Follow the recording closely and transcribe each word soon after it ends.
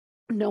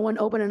no one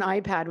open an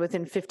iPad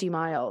within 50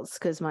 miles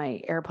because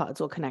my AirPods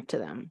will connect to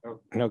them.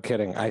 No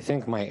kidding. I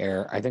think my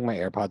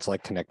AirPods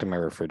like connect to my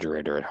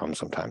refrigerator at home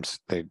sometimes.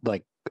 They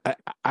like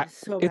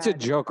it's a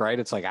joke, right?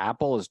 It's like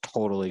Apple is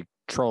totally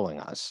trolling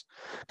us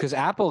because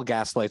Apple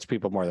gaslights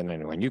people more than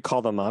anyone. You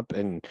call them up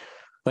and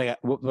like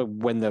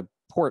when the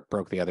port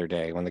broke the other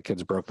day, when the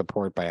kids broke the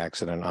port by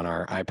accident on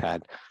our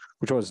iPad,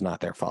 which was not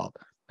their fault.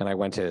 And I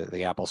went to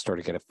the Apple store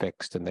to get it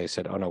fixed and they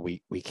said, "Oh no,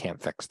 we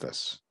can't fix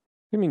this."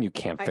 What do you mean you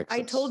can't fix this?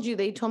 I told you,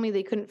 they told me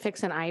they couldn't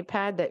fix an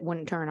iPad that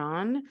wouldn't turn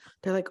on.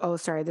 They're like, "Oh,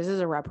 sorry, this is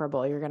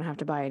irreparable. You're going to have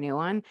to buy a new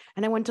one."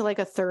 And I went to like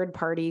a third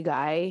party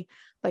guy,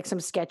 like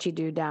some sketchy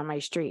dude down my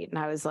street. And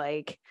I was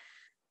like,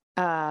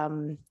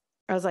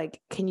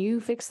 "Can you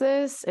fix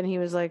this?" And he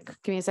was like,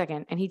 "Give me a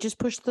second." And he just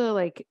pushed the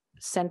like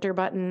center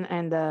button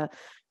and the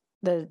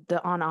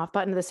on off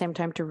button at the same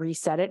time to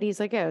reset it. He's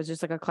like, "Yeah, it was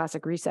just like a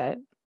classic reset.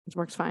 It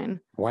works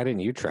fine." Why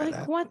didn't you try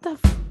that? What the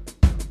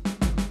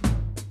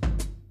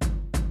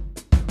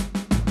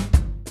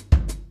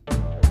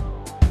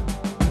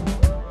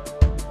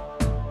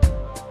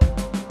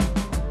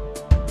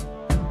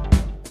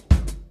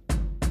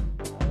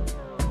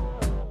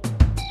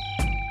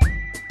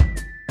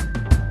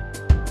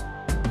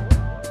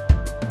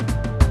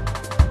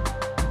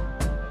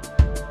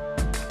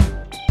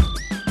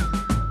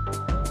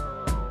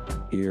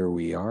Here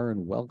we are,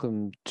 and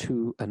welcome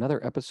to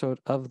another episode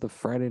of the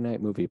Friday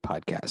Night Movie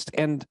Podcast.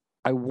 And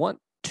I want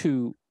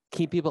to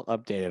keep people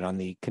updated on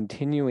the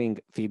continuing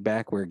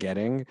feedback we're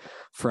getting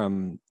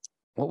from,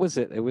 what was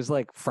it? It was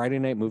like Friday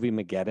Night Movie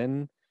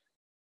Mageddon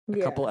a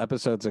couple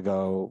episodes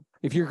ago.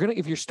 If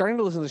you're starting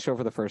to listen to the show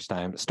for the first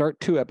time, start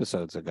 2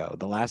 episodes ago,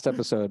 the last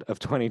episode of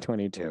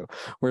 2022,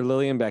 where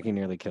Lily and Becky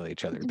nearly kill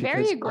each other.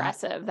 Very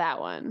aggressive, that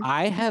one.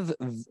 I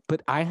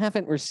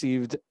haven't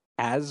received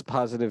as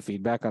positive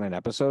feedback on an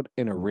episode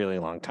in a really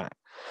long time.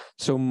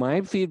 So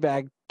my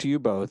feedback to you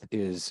both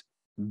is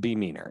be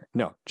meaner.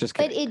 No, just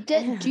kidding.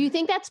 But do you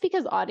think that's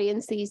because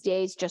audience these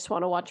days just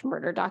want to watch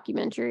murder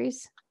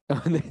documentaries?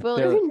 People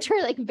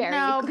are like very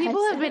no,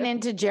 people have been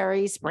into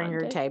Jerry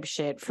Springer type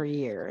shit for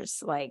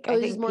years. Like I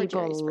think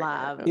people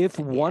love. If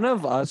one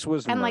of us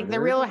was and murdered, like the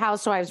Real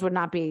Housewives would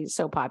not be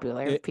so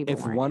popular if people.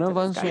 If one of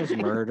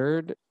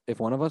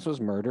us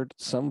was murdered,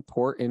 some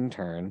poor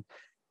intern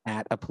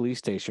at a police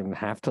station would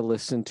have to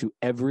listen to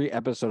every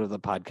episode of the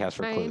podcast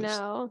for clues. I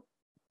know.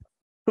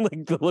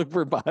 Like to look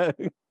for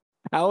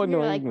how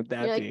annoying would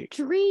that be?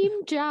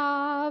 Dream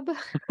job.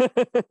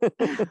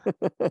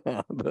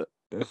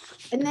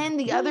 And then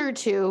the other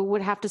 2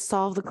 would have to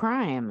solve the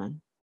crime.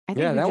 I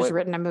think we've just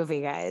written a movie,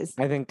 guys.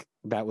 I think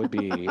that would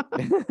be.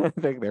 I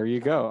think there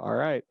you go. All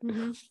right.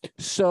 Mm-hmm.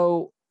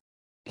 So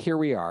here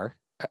we are,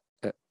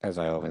 as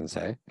I often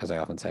say.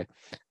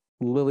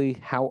 Lily,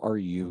 how are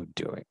you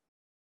doing?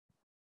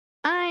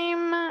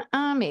 I'm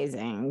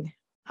amazing.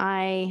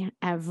 I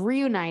have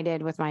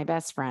reunited with my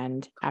best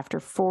friend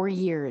after 4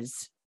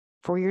 years.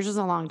 4 years is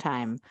a long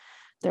time.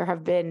 There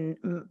have been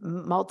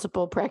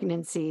multiple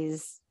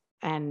pregnancies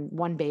and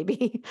 1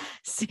 baby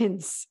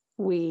since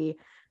we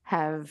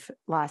have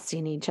last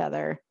seen each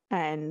other.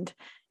 And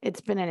it's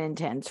been an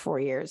intense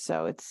 4 years.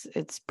 So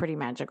it's pretty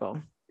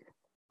magical.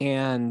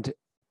 And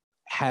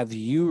have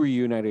you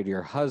reunited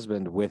your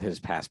husband with his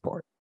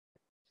passport?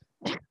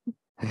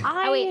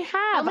 I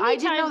have. I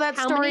didn't know that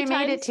story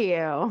made it to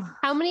you.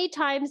 How many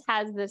times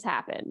has this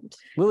happened?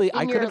 Lily,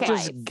 I could have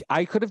just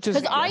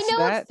because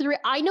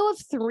I know of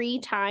 3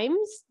 times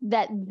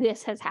that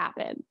this has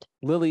happened.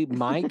 Lily,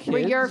 my kids,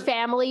 where your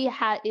family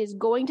is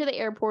going to the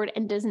airport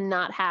and does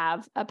not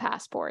have a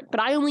passport. But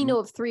I only know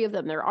of 3 of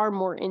them. There are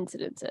more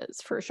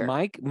incidences for sure.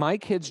 My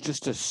kids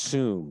just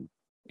assume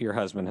your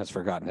husband has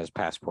forgotten his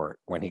passport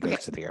when he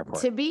goes to the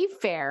airport. To be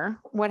fair,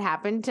 what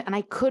happened, and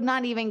I could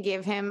not even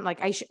give him, like,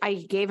 I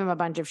gave him a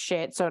bunch of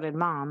shit, so did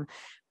Mom,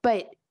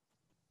 but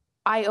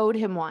I owed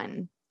him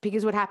one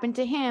because what happened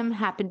to him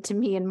happened to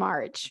me in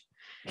March.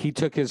 He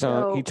took his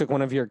own, he took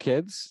one of your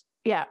kids?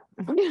 Yeah.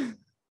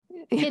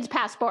 Kids'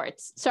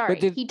 passports. Sorry.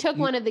 He took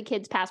one of the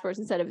kids' passports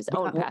instead of his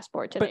own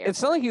passport. But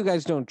it's not like you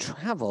guys don't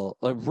travel.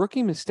 A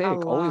rookie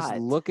mistake. Always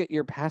look at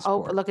your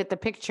passport. Oh, look at the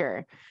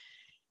picture.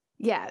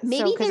 Yeah,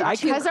 maybe they're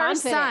too confident. Our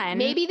son,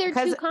 maybe they're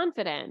too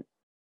confident.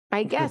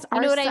 I guess. You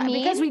know what I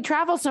mean? Because we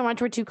travel so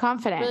much, we're too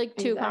confident. We're like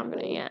too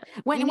confident, yeah.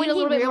 When you need a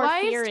little bit more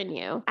fear in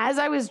you. As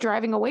I was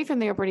driving away from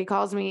the airport, he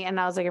calls me and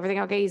I was like, "Everything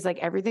okay?" He's like,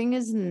 "Everything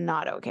is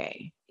not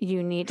okay.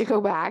 You need to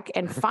go back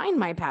and find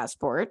my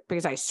passport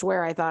because I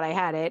swear I thought I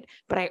had it,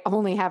 but I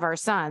only have our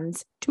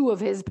son's 2 of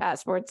his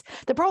passports.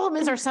 The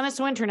problem is our son is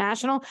so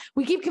international.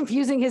 We keep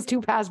confusing his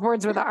 2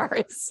 passports with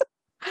ours."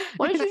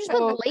 Why don't you just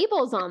put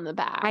labels on the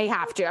back? I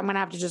have to. I'm gonna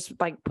have to just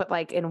like put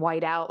like in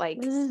white out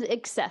like this is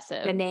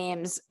excessive. The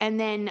names. And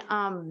then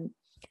and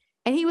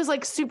he was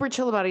like super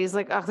chill about it. He's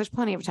like, "Oh, there's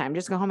plenty of time.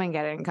 Just go home and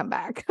get it and come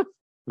back."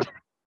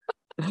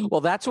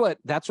 Well, that's what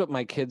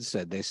my kids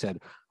said. They said,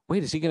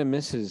 "Wait, is he gonna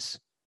miss his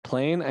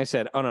plane?" I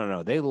said, "Oh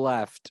no. They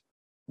left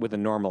with a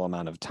normal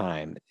amount of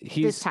time.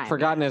 He's time,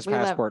 forgotten yeah. his We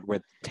love- passport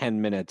with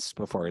 10 minutes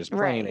before his plane.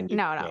 Right. And you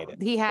No, made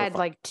it. he had fine.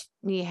 like,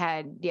 he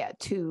had,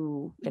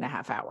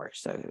 2.5 hours.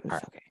 So it was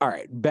okay. All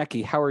right,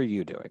 Becky, how are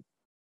you doing?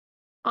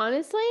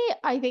 Honestly,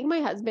 I think my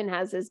husband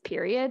has his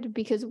period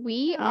because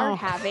we are Oh,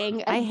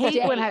 having a I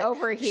hate when day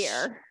over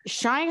here.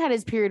 Shine had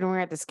his period when we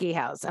were at the ski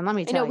house. And let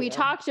me I tell know you. we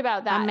talked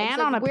about that. A It's man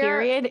like on a we're-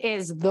 period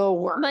is the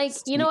worst. Like,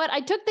 you know what?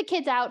 I took the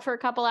kids out for a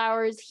couple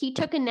hours. He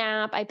took a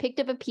nap. I picked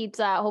up a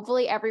pizza.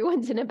 Hopefully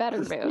everyone's in a better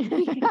mood.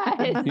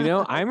 because- You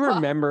know, I'm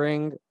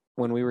remembering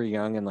when we were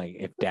young and like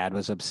if dad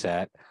was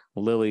upset,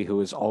 Lily, who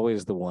was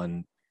always the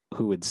one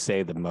who would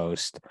say the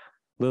most.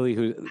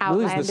 Lily's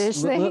Outlandish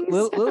things.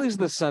 Lily's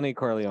the Sonny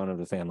Corleone of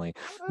the family.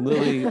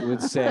 Lily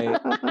would say,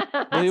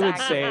 Lily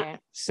would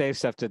say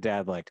stuff to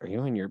dad like, "Are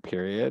you in your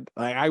period?"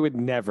 Like I would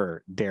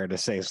never dare to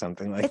say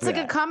something like It's that.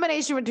 like a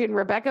combination between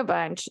Rebecca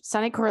Bunch,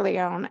 Sonny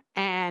Corleone,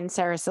 and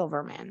Sarah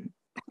Silverman.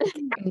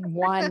 In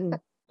one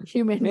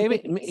human. Maybe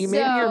being.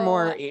 you're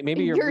more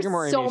maybe you're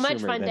more so Amy much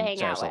Schumer fun to than hang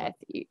Sarah out Silverman.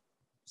 with.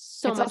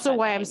 So It's much also fun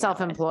why to I'm hang out with.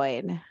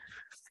 self-employed.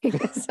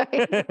 Because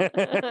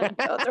I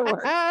go to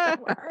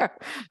work.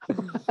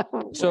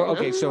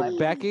 So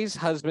Becky's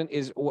husband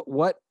is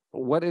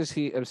what is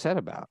he upset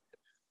about?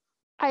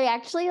 I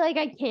actually I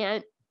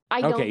can't.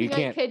 I don't Okay, you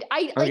think can't.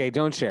 I could. Okay,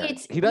 don't share.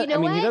 it's- He does. you know I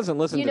mean, he what? doesn't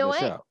listen You to know the what?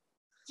 show.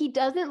 He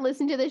doesn't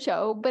listen to the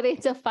show, but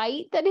it's a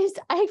fight that is.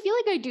 I feel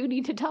like I do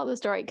need to tell the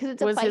story because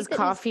it's a Was fight. his that is-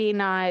 coffee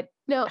not?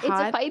 no, it's a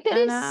hot fight that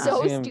is enough?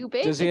 so Does he have-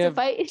 stupid. does he It's have a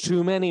fight.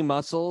 Too many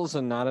muscles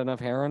and not enough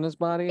hair on his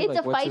body? It's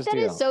Like, a what's fight his that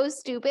deal? is so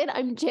stupid.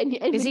 I'm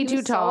genuinely. Is he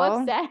too tall?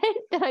 So upset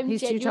that I'm He's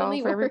too tall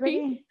genuinely for worried.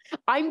 everybody.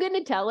 I'm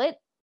gonna tell it,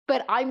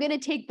 but I'm gonna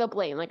take the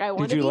blame. Like I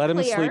want Did to you be let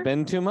clear. him sleep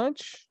in too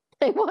much?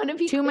 I want to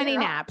be Too many clear.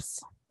 naps.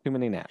 Too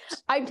many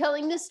naps. I'm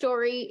telling the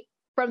story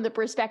from the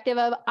perspective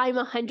of I'm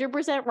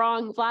 100%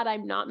 wrong, Vlad.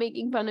 I'm not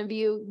making fun of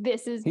you.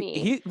 This is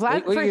me.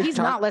 Vlad, wait, you're he's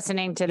not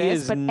listening to he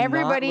this, is but not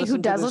everybody who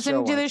listened to does the listen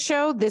show to on- the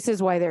show, this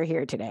is why they're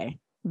here today.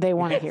 They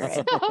want to hear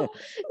it.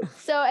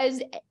 So as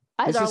This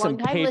our is some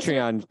longtime listener,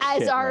 Patreon as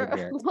shit our right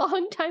here.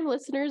 longtime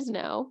listeners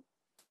know,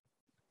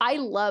 I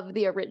love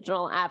the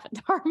original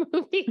Avatar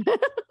movie.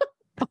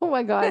 Oh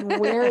my God,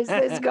 where is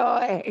this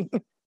going?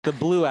 The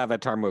blue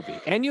Avatar movie,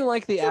 and you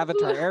like the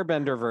Avatar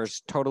Airbender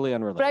verse, totally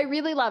unrelated. But I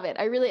really love it.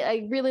 I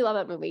really love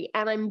that movie.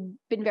 And I'm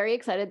been very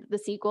excited that the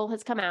sequel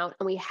has come out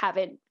and we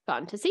haven't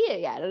gone to see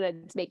it yet. And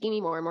it's making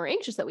me more and more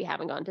anxious that we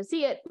haven't gone to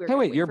see it. We're Hey, gonna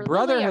wait, your for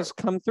brother Lily or- has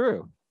come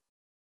through.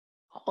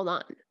 hold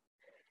on.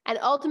 And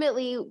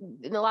ultimately,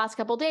 in the last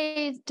couple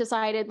days,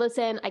 decided,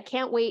 listen, I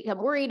can't wait. I'm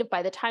worried if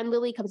by the time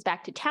Lily comes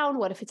back to town,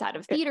 what if it's out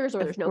of theaters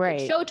or there's no Right.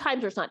 good show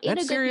times or it's not in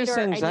That's a good serious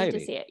theater? I need anxiety.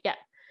 to see it. Yeah.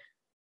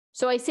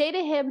 So I say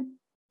to him,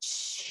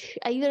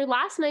 either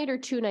last night or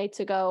 2 nights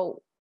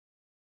ago,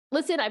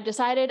 listen, I've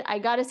decided I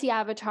got to see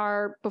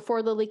Avatar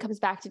before Lily comes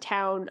back to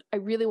town. I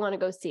really want to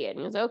go see it. And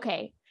he goes,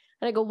 okay.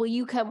 And I go, will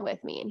you come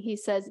with me? And he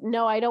says,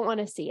 no, I don't want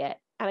to see it.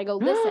 And I go,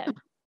 listen,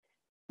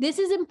 this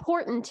is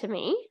important to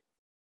me.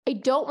 I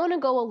don't want to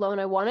go alone.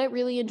 I want to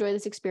really enjoy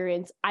this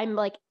experience. I'm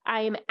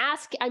being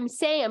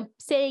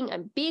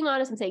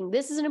honest. I'm saying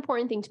this is an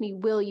important thing to me.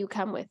 Will you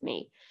come with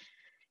me?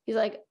 He's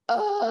like,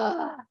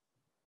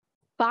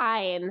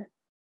 fine.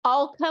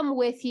 I'll come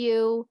with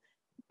you.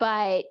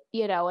 But,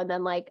 and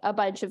then like a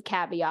bunch of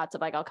caveats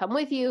of like, I'll come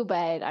with you,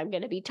 but I'm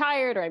going to be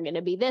tired or I'm going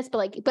to be this, but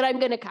I'm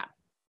going to come.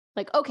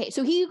 Like, okay,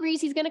 so he agrees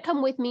he's going to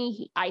come with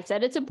me. I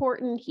said it's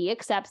important. He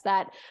accepts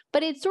that.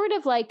 But it's sort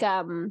of like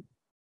a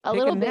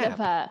little bit of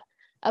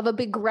a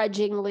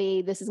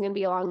begrudgingly, this is going to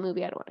be a long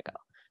movie. I don't want to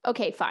go.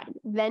 Okay, fine.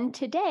 Then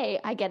today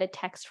I get a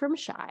text from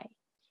Shai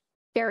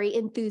very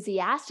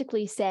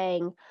enthusiastically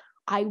saying,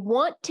 I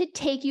want to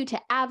take you to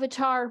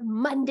Avatar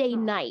Monday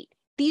night.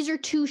 These are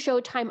 2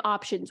 Showtime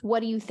options.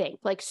 What do you think?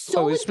 Like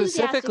so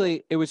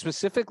enthusiastic. It was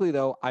specifically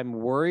though, I'm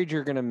worried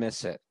you're going to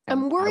miss it.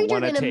 I'm and worried I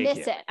you're wanna going to take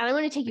miss you. it. And I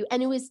want to take you.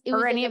 And it was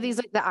or any like of these,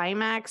 like the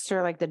IMAX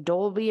or like the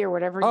Dolby or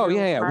whatever. Oh, your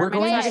yeah, yeah. We're requirements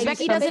going are. to see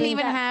Becky doesn't something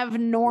even that- have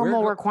normal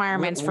We're go-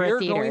 requirements for we're a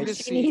theater. going to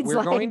She see, needs, we're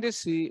like- going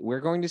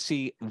to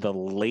see the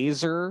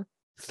laser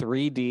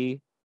 3D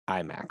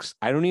IMAX.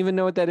 I don't even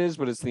know what that is,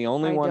 but it's the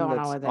only I one don't know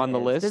that's what that on the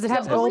is. list. Does it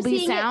have So we're Dolby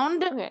seeing it-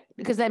 sound? Okay.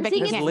 Because then We're Becky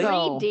seeing it can't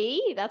go. 3D.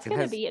 That's It going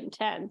to has- be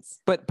intense.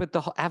 But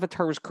the whole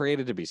Avatar was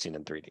created to be seen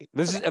in 3D.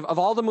 This is of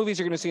all the movies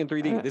you're going to see in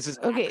 3D. This is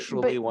Okay,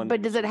 actually one.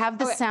 but does it have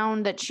the Okay.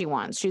 sound that she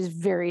wants? She's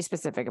very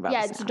specific about.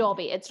 Yeah, the it's sound.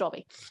 Dolby. It's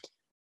Dolby.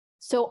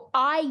 So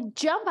I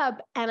jump up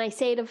and I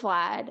say to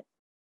Vlad,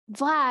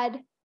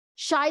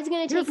 Shai's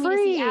going to You're take me to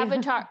see free.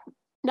 Avatar.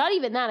 Not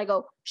even that. I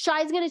go,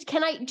 Shai's going to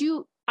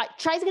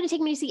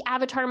take me to see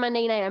Avatar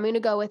Monday night. I'm going to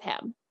go with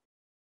him.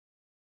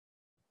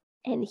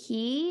 And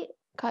he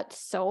got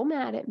so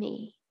mad at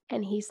me.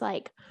 And he's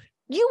like,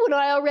 you and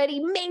I already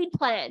made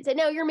plans. And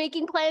now you're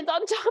making plans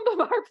on top of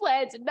our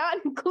plans, and not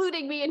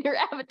including me in your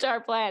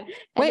Avatar plan.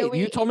 And then Wait,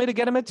 you told me to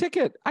get him a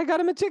ticket. I got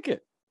him a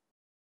ticket.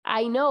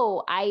 I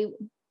know.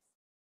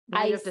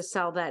 Now you have to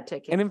sell that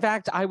ticket. And in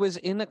fact, I was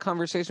in a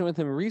conversation with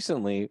him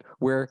recently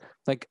where,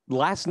 like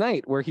last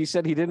night, where he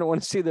said he didn't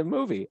want to see the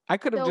movie. I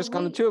could have just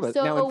gone to two of it.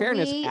 Now, in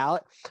fairness,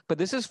 Alec, but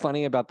this is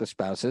funny about the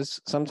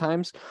spouses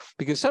sometimes,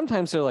 because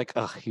sometimes they're like,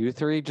 oh, you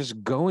three,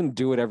 just go and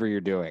do whatever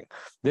you're doing.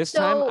 This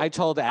time I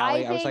told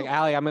Allie, I was like,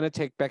 Allie, I'm going to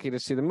take Becky to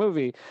see the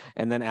movie.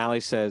 And then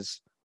Allie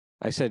says,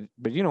 I said,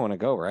 but you don't want to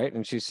go, right?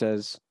 And she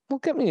says, well,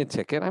 get me a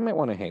ticket. I might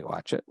want to hate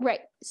watch it. Right.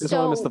 Just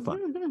want to miss the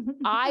fun.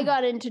 I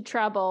got into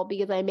trouble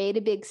because I made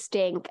a big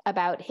stink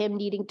about him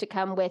needing to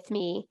come with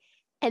me.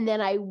 And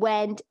then I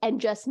went and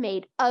just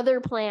made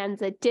other plans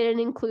that didn't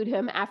include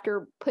him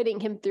after putting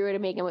him through it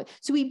and making him.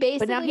 So we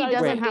basically. But now he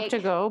doesn't have to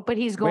go, but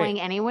he's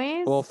going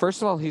anyways. Well,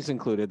 first of all, he's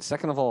included.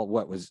 Second of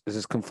all, is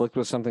this conflict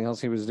with something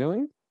else he was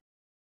doing?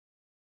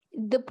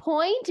 The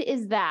point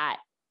is that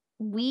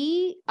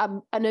we,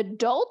 an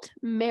adult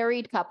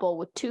married couple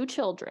with 2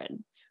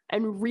 children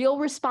and real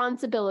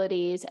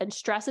responsibilities and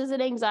stresses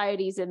and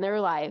anxieties in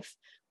their life,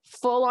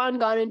 full on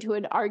got into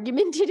an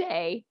argument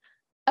today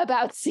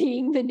about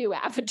seeing the new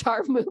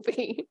Avatar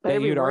movie.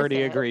 That you'd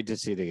already agreed to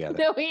see together.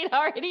 No, we'd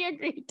already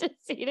agreed to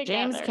see together.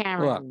 James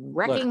Cameron,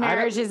 wrecking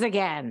marriages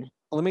again.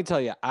 Let me tell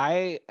you,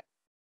 I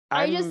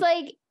just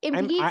like,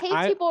 in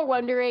case people are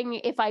wondering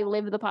if I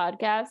live the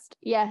podcast,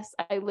 yes,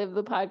 I live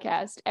the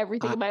podcast.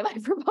 Everything in my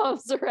life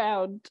revolves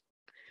around.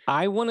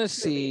 I want to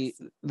see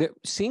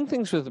seeing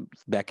things with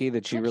Becky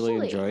that she really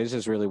enjoys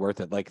is really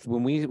worth it. Like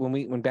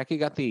when Becky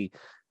got the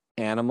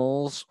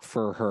animals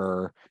for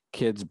her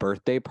kid's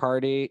birthday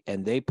party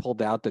and they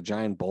pulled out the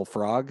giant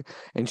bullfrog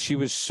and she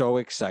was so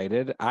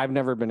excited. I've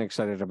never been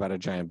excited about a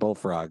giant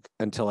bullfrog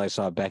until I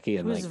saw Becky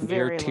and like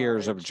near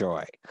tears of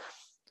joy.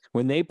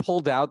 When they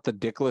pulled out the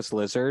dickless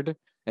lizard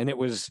and it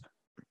was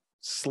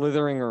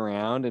slithering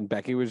around and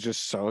Becky was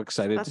just so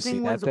excited to see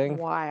that thing.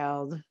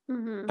 Wild.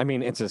 Mm-hmm. I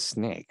mean, it's a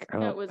snake.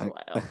 That was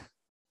wild.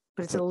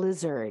 But it's a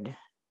lizard.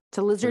 It's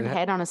a lizard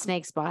head on a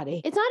snake's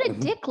body. It's not a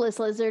dickless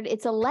lizard.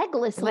 It's a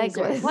legless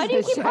lizard. Why do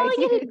you keep calling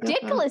it a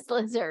dickless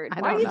lizard?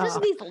 Why are you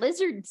just these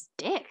lizards'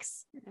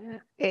 dicks?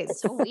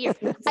 It's so weird.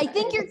 I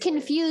think you're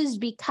confused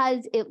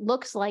because it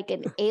looks like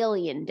an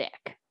alien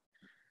dick.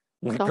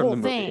 Like the whole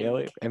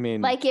thing. I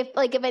mean, like if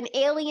an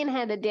alien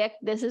had a dick,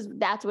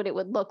 that's what it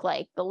would look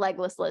like, the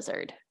legless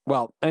lizard.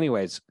 Well,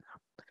 anyways,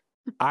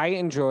 I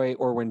enjoy,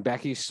 or when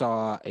Becky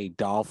saw a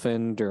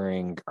dolphin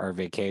during our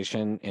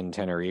vacation in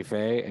Tenerife,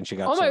 and she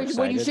got so excited.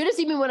 Well, you should have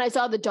seen me when I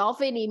saw the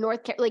dolphin in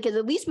North Carolina. Like,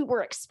 at least we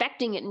were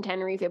expecting it in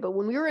Tenerife, but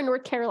when we were in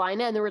North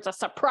Carolina and there was a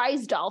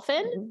surprise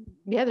dolphin,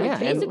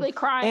 basically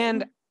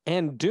crying.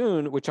 And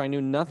Dune, which I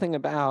knew nothing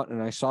about,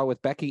 and I saw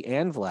with Becky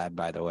and Vlad,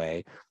 by the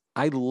way.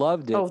 I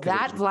loved it. Oh,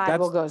 Vlad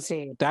will go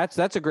see.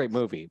 That's a great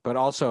movie, but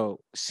also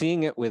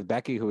seeing it with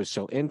Becky, who was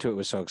so into it,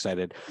 was so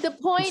excited. The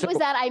point was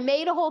that I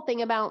made a whole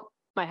thing about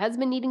my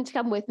husband needing to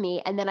come with me,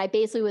 and then I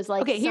basically was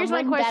like, okay, here's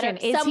my question.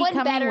 Is he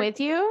coming with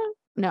you?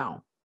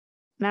 No.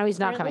 Now he's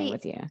not coming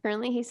with you.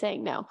 Currently he's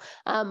saying no.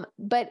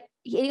 But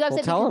he got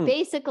said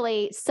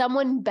basically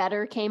someone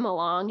better came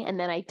along and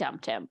then I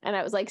dumped him. And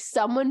I was like,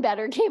 someone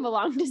better came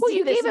along to see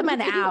you this gave him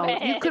an out.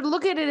 With. You could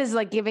look at it as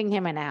like giving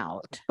him an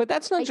out. But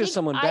that's not just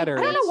someone better.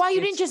 I don't know why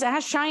you didn't just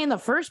ask Shy in the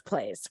first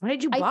place. Why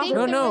did you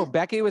bother? No.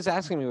 Becky was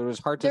asking me. It was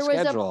hard to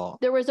schedule.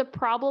 There was a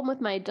problem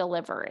with my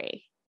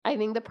delivery. I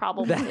think the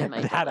problem was in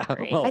my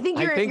delivery. Well, I think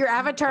your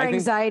avatar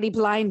anxiety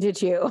blinded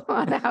you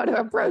on how to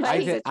approach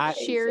it.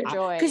 Sheer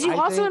joy. Because you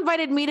also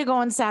invited me to go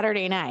on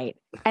Saturday night,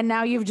 and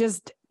now you've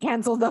just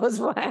canceled those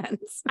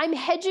plans. I'm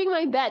hedging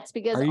my bets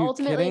because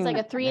ultimately it's like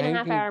a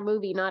 3.5 hour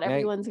movie. Not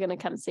everyone's going to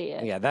come see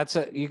it. Yeah,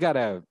 you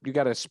gotta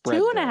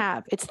spread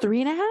 2.5. It's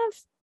 3.5.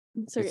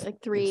 So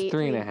like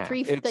 3.5.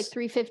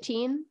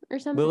 3:15 or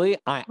something. Lily,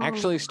 I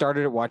actually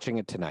started watching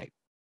it tonight.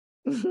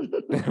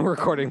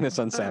 Recording this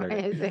on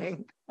Saturday.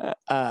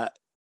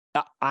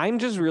 I'm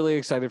just really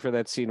excited for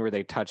that scene where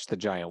they touch the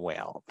giant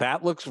whale.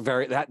 That looks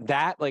very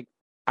like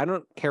I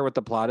don't care what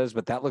the plot is,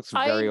 but that looks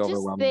very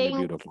overwhelmingly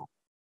beautiful.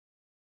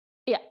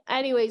 Yeah.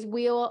 Anyways,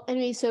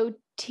 so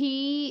to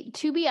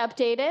be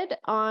updated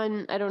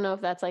on, I don't know if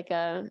that's like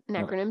an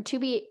acronym, to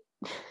be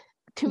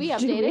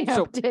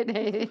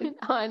updated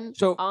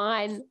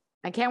on.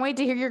 I can't wait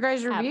to hear your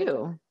guys'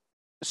 review.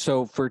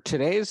 So for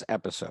today's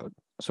episode,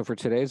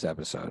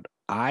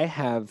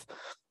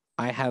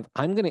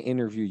 I'm going to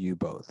interview you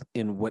both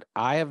in what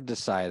I have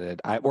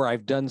decided,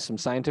 I've done some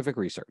scientific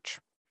research,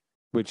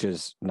 which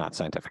is not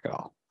scientific at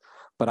all,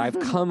 but I've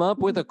come up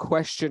with a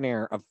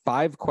questionnaire of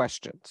 5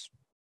 questions.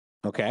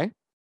 Okay.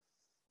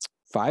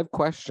 5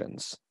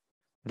 questions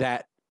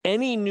that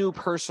any new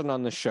person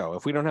on the show,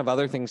 if we don't have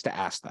other things to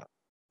ask them,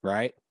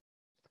 right?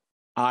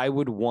 I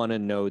would want to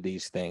know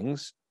these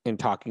things in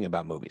talking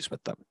about movies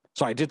with them.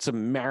 So I did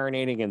some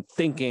marinating and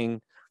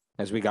thinking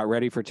as we got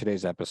ready for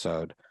today's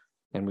episode.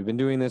 And we've been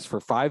doing this for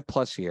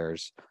 5+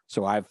 years.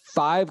 So I have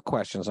 5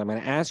 questions. I'm going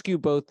to ask you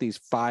both these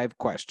 5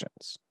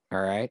 questions.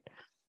 All right.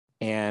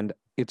 And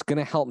it's going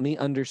to help me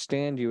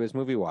understand you as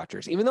movie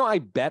watchers, even though I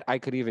bet I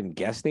could even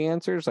guess the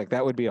answers. Like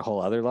that would be a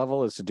whole other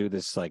level, is to do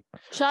this like.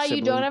 Shai,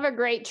 you don't have a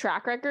great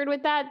track record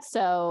with that.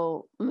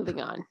 So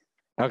moving on.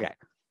 Okay.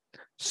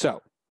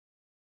 So,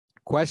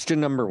 question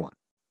number 1.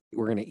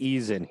 We're going to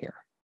ease in here.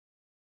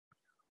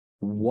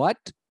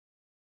 What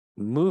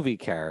movie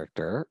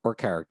character or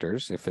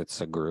characters, if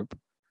it's a group,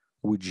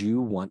 would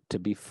you want to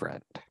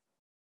befriend?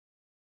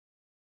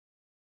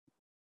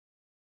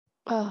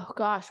 Oh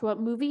gosh, what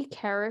movie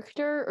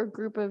character or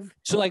group of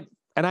So like,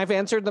 and I've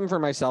answered them for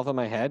myself in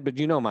my head, but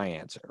you know my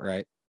answer,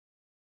 right?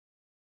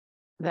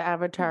 The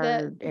Avatar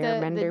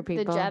Airbender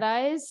people. The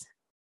Jedis?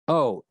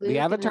 Oh, Luke the and the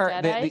Avatar.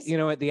 Jedis? You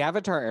know what? The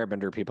Avatar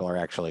Airbender people are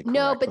actually correct,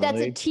 No, but that's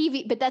a Lily.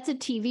 TV. But that's a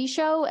TV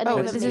show, and they Oh,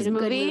 haven't this made is a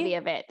good movie? movie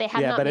of it. They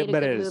have Yeah, not but made it,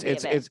 but a it good is. movie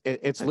of it.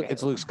 It's Okay.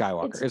 Luke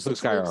Skywalker. It's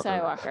Luke Luke Skywalker.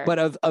 Skywalker. But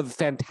of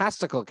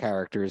fantastical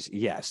characters,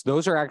 yes,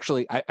 those are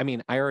actually. I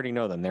mean, I already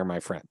know them. They're my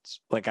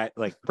friends. Like right,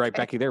 Okay.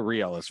 Becky. They're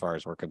real as far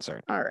as we're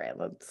concerned. All right,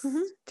 let's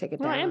Mhm. take it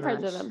No, down. I am a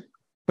friends with notch. them.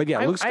 But yeah,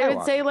 Luke Skywalker. I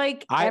would say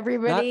like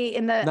everybody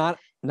in the.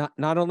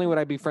 Not only would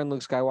I befriend Luke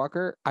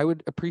Skywalker, I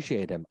would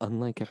appreciate him,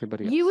 unlike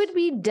everybody else. You would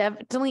be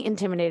definitely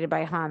intimidated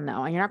by Han,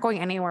 though, and you're not going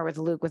anywhere with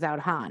Luke without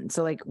Han.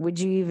 So, like, would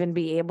you even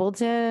be able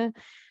to,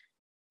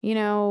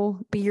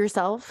 be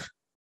yourself?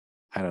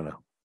 I don't know.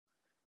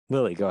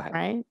 Lily, go ahead.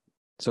 Right?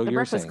 So The you're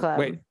Breakfast saying, Club.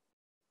 wait,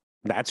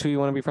 that's who you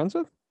want to be friends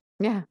with?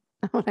 Yeah,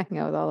 I want to hang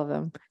out with all of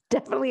them.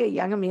 Definitely a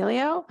young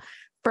Emilio,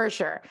 for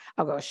sure.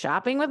 I'll go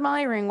shopping with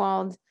Molly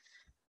Ringwald.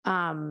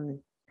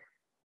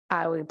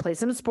 I would play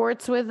some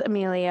sports with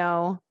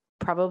Emilio.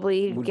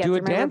 Probably We'll get do a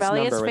through my dance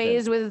rebellious number with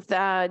phase with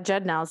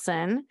Judd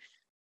Nelson,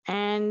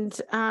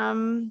 and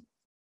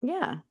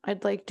yeah,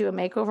 I'd like do a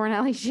makeover on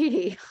Ali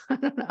Sheedy. I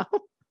don't know.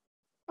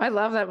 I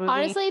love that movie.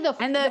 Honestly,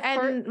 and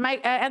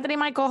Anthony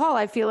Michael Hall.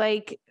 I feel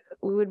like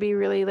we would be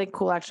really like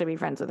cool actually be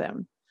friends with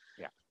him.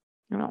 Yeah,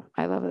 I don't know.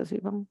 I love those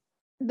people.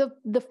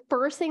 The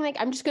first thing, like,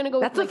 I'm just gonna go.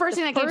 That's with, the first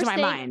thing that came to my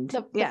mind.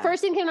 The Yeah.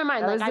 first thing came to my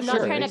mind. That Like, was I'm the not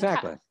first- trying to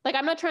exactly.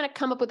 I'm not trying to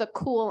come up with a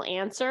cool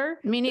answer.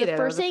 Me neither. The That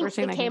first was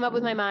thing that came up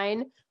with my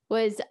mind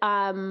was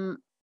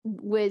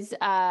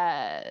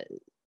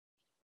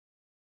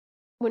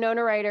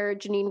Winona Ryder,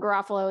 Janine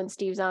Garofalo, and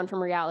Steve Zahn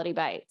from Reality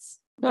Bites.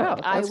 Oh, Like,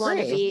 I that's want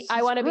to great. be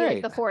like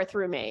great. the fourth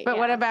roommate. But yeah.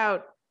 what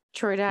about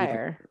Troy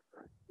Dyer?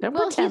 Don't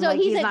Well, pretend like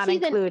he's not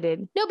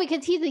included. No,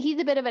 because he's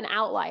a bit of an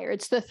outlier.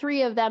 It's the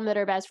three of them that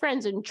are best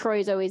friends, and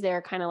Troy's always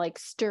there, kind of like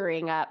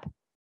stirring up.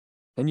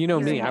 And you know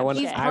me, I want.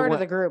 He's I part want, of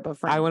the group of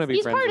friends. I want to be.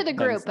 He's friends part of with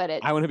the group, Ben, but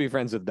it's I want to be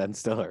friends with Ben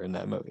Stiller in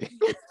that movie.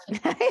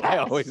 I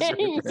always.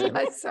 root for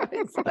him. So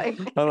it's like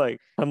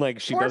I'm like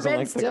she poor doesn't Ben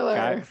like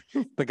Stiller.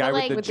 the guy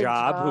like, with with the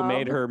job who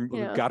made job, her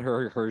yeah. got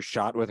her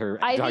shot with her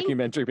I think-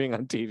 documentary being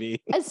on TV.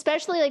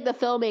 especially like the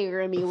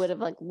filmmaker and me would have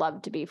like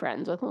loved to be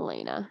friends with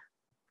Elena.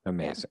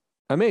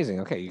 Amazing.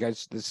 Okay, you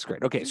guys, this is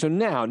great. Okay, so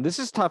now this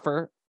is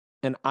tougher,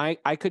 and I'm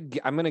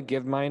gonna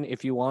give mine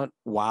if you want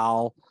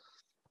while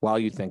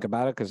you think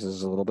about it because this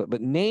is a little bit. But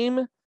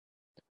name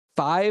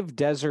 5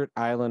 desert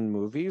island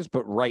movies,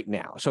 but right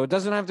now. So it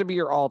doesn't have to be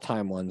your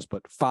all-time ones,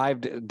 but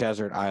 5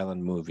 desert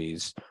island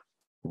movies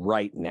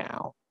right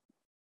now.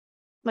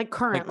 like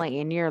currently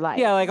in your life.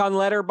 Yeah, like on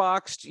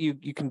Letterboxd,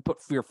 you can put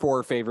your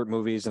 4 favorite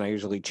movies, and I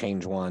usually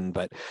change one,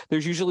 but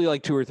there's usually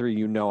like 2 or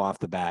 3 off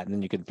the bat, and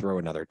then you can throw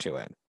another 2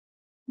 in.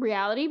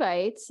 Reality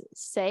Bites,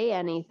 Say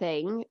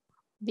Anything,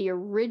 the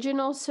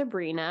original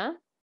Sabrina,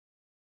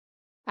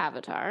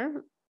 Avatar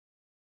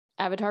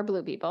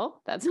Blue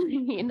People. That's what I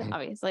mean,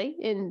 obviously,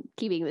 in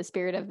keeping the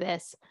spirit of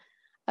this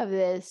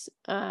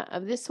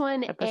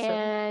one, Episode.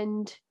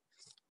 and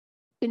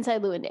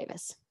Inside Llewyn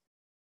Davis.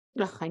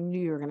 Ugh, I knew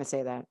you were going to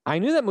say that. I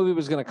knew that movie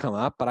was going to come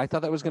up, but I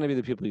thought that was going to be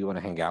the people you want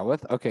to hang out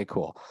with. Okay,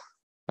 cool.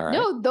 All right.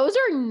 No, those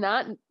are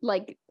not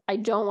like I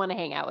don't want to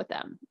hang out with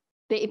them.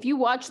 If you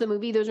watch the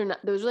movie, those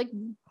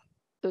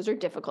are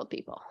difficult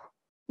people.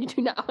 You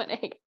do not want to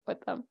hang out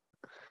with them.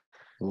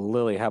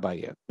 Lily, how about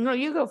you? No,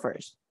 you go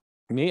first.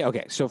 Me?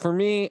 Okay. So for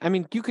me, I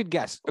mean, you could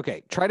guess.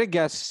 Okay. Try to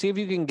guess. See if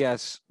you can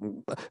guess.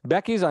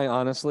 Becky's,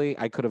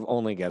 I could have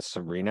only guessed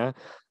Sabrina.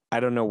 I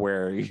don't know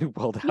where you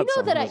pulled out.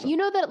 You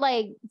know that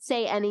like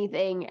Say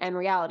Anything and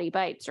Reality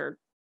Bites are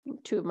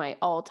 2 of my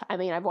all time. I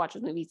mean, I've watched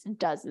those movies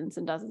dozens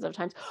and dozens of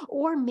times.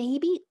 Or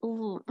maybe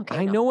okay.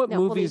 I know what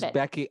we'll movies leave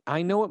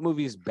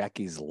it.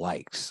 Becky's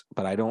likes,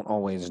 but I don't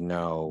always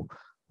know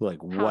like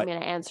How I'm going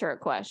to answer a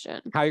question.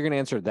 how you're going to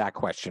answer that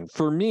question.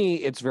 For me,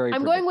 it's very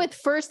I'm going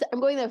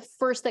the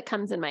first that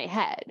comes in my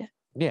head.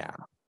 yeah.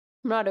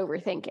 I'm not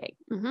overthinking.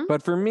 Mhm.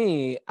 But for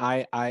me,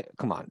 I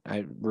come on,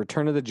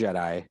 Return of the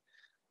Jedi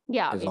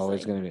Yeah, is obviously.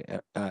 always going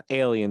to be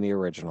Alien, the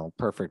original,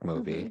 perfect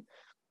movie. Mhm.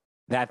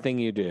 That Thing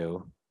You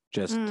Do,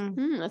 just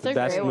That's the a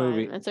best great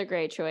movie. one. That's a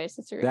great choice.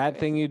 That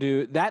Thing You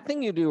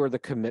Do, or The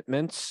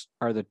Commitments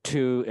are the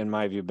 2, in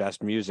my view,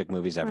 best music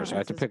movies ever. Oh, So I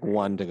have to this is pick great.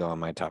 one to go in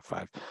my top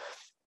 5.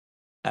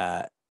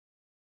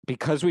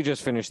 Because we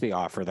just finished The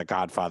Offer, The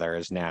Godfather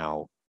is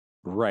now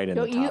right in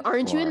Don't the you? top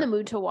Aren't you in the four.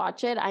 mood to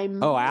watch it?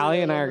 I'm. Oh, Allie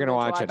really and I in are the gonna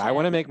mood to watch it. I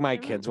want to make my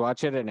Mhm. kids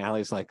watch it, and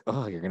Allie's like,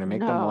 "Oh, you're gonna make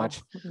them No,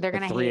 watch they're a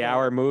gonna hate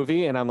 3-hour it.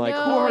 movie?" And I'm like,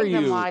 No. "Who are Make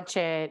them you? watch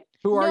it.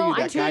 Who are No, you? I'm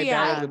That too guy Barry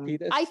young.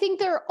 Lapidus?" I think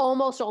they're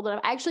almost old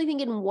enough. I actually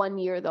think in 1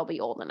 year they'll be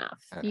old enough.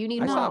 You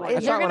need I more. saw- No, I saw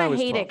they're it when I gonna was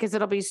hate 12. it because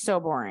it'll be so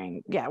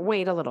boring. Yeah,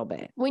 wait a little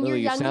bit. When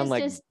Lily, your you sound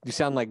youngest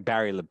like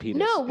Barry Lapidus.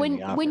 no, in when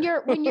The when Office.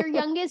 your when your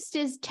youngest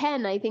is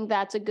 10, I think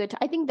that's a good.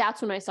 I think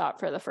that's when I saw it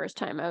for the first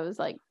time. I was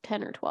like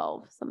 10 or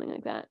 12, something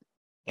like that.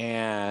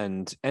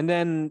 and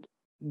then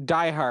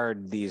Die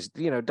Hard.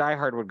 Die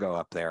Hard would go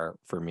up there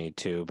for me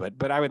too.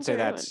 But I would say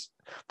That's a good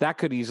that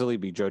could easily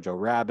be Jojo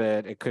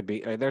Rabbit. It could be.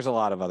 There's a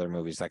lot of other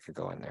movies that could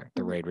go in there.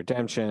 The Mhm. Raid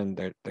Redemption.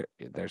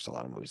 There's a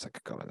lot of movies that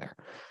could go in there.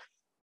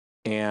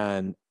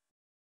 And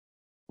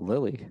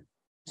Lily.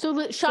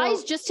 So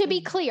Shy's, So- just to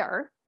be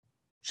clear,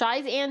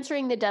 Shy's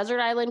answering the desert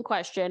island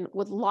question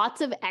with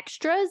lots of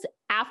extras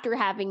after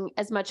having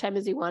as much time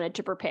as he wanted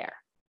to prepare.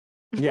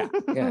 Yeah.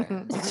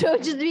 Yeah. So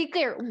just to be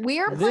clear,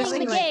 we're This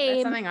playing the is- That's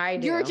game. something I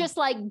do. You're just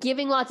like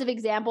giving lots of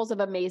examples of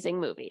amazing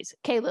movies.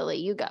 Okay, Lily,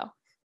 you go.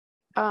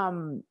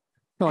 um.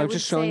 No, I I'm would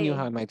just showing you say-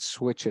 how I might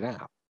switch it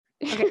out.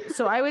 Okay,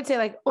 so I would say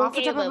like off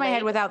the Okay, top of my head,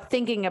 Lily. without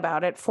thinking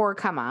about it, 4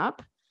 come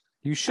up.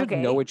 You should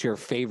Okay. know what your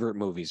favorite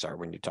movies are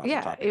when you talk.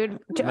 Yeah, it would.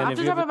 And then Off if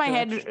the you top have of my a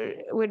head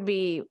direction- would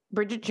be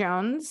Bridget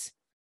Jones,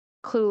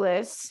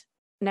 Clueless,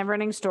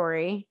 Neverending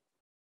Story,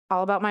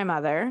 All About My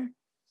Mother,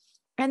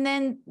 and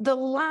then the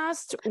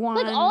last one.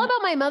 Like All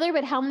About My Mother,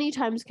 but how many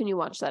times can you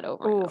watch that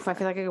over? and Oof, I over?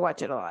 feel like I could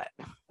watch it a lot.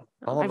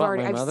 All About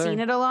My I've Mother? seen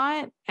it a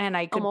lot, and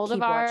I could keep Almodovar.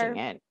 watching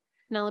it.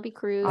 Penelope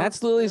Cruz.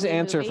 That's Lily's Lily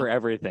answer movie. for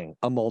everything.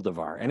 A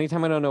Moldovar.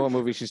 Anytime I don't know what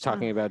movie she's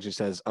talking about, she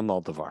says a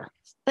Moldovar.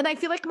 And I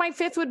feel like my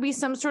 5th would be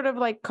some sort of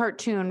like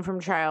cartoon from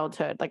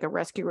childhood, like a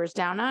Rescuers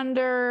Down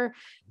Under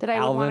that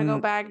I would want to go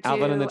Alvin- back to.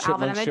 Alvin and the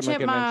Alvin and the Chipmunks,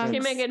 Chipmunk Adventure.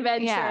 Chipmunk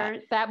Adventure. Yeah,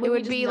 That movie would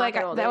does be not like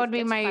get a- old. that It would be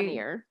gets my-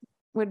 funnier.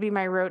 would be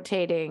my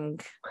rotating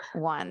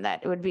one.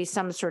 That would be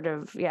some sort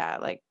of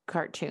like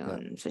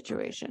cartoon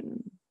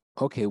situation.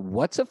 Okay,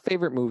 what's a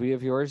favorite movie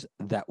of yours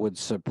that would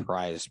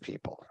surprise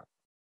people?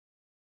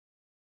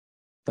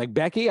 Like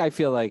Becky, I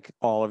feel like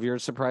all of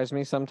yours surprise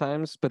me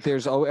sometimes, but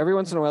every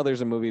once in a while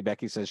there's a movie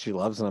Becky says she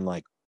loves, and I'm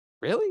like,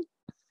 really?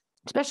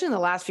 Especially in the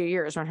last few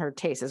years when her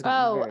taste has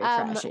gone Oh, very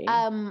trashy.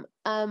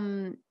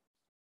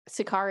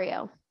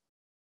 Sicario.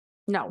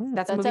 No, that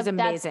That's a- movie's that's-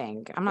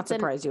 amazing. I'm not it's an-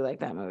 surprised you like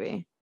that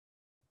movie.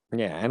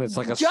 Yeah, and it's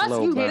like a Just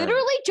slow you burn.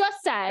 literally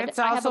just said It's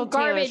I have also a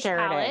Taylor garbage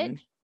Sheridan. palette.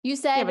 You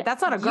said Yeah, but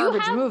that's not a you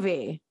garbage have-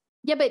 movie.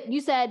 Yeah, but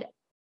you said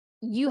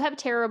you have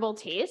terrible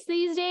taste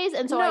these days,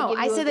 and so I no, give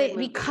you I a said good that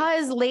movie.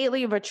 because lately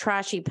you have a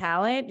trashy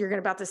palette, you're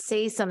about to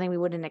say something we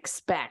wouldn't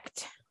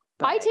expect.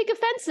 I But- take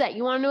offense to that.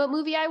 You want to know what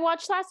movie I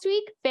watched last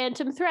week?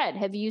 Phantom Thread.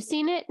 Have you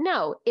seen it?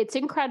 No, it's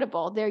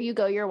incredible. There you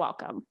go. You're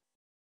welcome.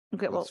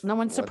 Okay, well, What's- no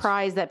one's what's-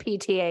 surprised that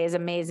PTA is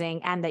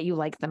amazing and that you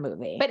like the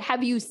movie. But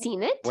have you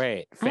seen it?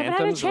 Wait, I haven't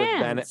had a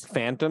chance.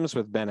 Phantoms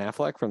with Ben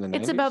Affleck from the 90s?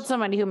 It's about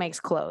somebody who makes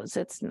clothes.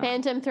 It's not.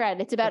 Phantom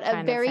Thread. It's about What a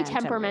kind of very phantom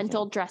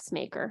temperamental movie?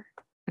 dressmaker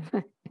Hmm,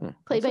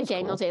 played that by sounds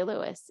Daniel cool.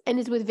 Day-Lewis, and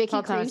is with Vicky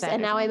Paul Thomas Cruz.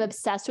 And now I'm Anderson.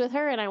 obsessed with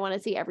her, and I want to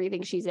see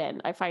everything she's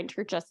in. I find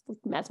her just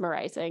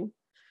mesmerizing.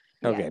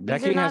 Okay, These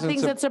Becky are not hasn't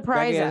things sup- that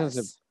surprise Becky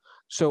hasn't us.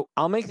 So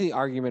I'll make the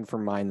argument for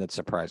mine that's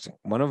surprising.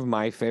 One of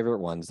my favorite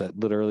ones that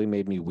literally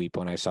made me weep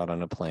when I saw it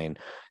on a plane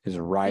is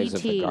Rise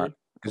of the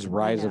E.T..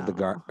 Rise of the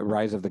No.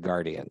 Rise of the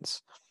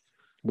Guardians,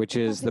 which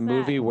is is the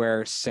movie that?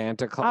 where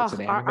Santa Claus. Oh,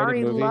 It's an Ari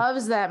animated movie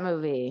loves that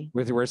movie.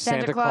 with where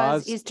Santa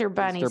Claus, Easter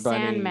Bunny,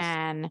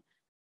 Sandman,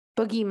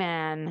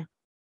 Boogeyman.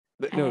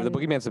 No, the and-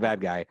 Boogeyman's the bad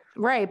guy.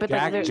 Right, but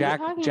Jack the, Jack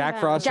talking Jack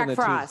about? Frost and Jack the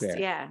Frost, Tooth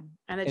Fairy. yeah.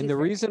 And the Tooth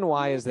Fairy. reason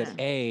why is that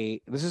Yeah.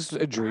 this is a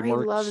loves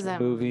DreamWorks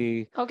that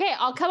movie. Okay,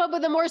 I'll come up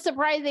with a more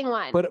surprising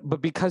one.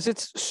 But because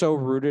it's so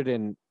rooted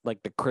in like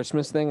the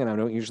Christmas thing, and I'm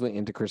not usually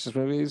into Christmas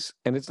movies,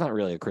 and it's not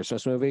really a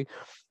Christmas movie.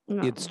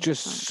 No, It's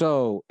just not.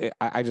 so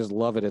I just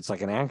love it. It's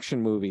like an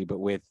action movie, but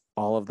with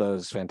all of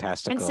those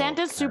fantastic. And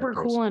Santa's super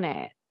cool in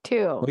it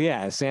too. Well,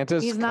 yeah,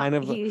 Santa's He's not. kind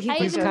of He's I've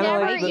he's very kinda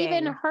never like the-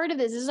 even heard of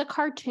this. Is this a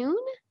cartoon?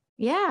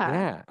 Yeah.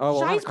 yeah. Oh,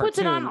 well, not a Shice puts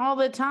it on cartoon. all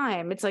the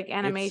time. It's like It's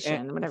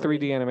animation, whatever.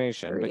 3D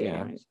animation, but 3D yeah.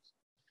 animation.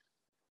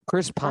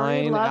 Chris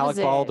Pine, loves Alec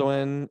it.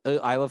 Baldwin,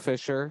 Isla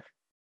Fisher.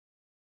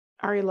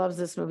 Ari loves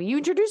this movie. You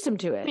introduced him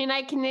to I it. mean,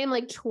 I can name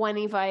like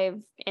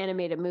 25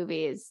 animated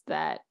movies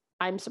that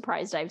I'm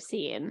surprised I've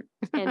seen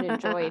and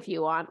enjoy if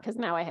you want, because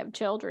now I have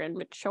children,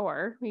 but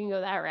sure, we can go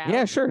that route.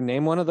 Yeah, sure.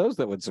 Name one of those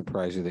that would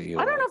surprise you that you.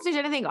 I don't know like. if there's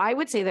anything I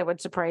would say that would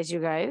surprise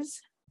you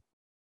guys.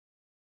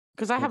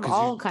 Because I have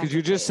all kinds. Could you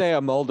of just taste. say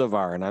a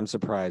Moldovar, and I'm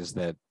surprised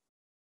that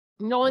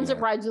No one Yeah.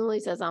 surprisingly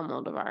says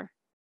Almodovar.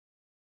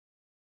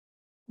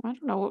 I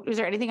don't know. Is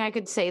there anything I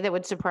could say that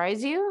would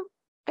surprise you?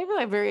 I feel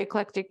like very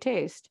eclectic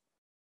taste.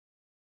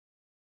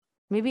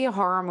 Maybe a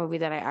horror movie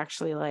that I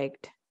actually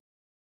liked.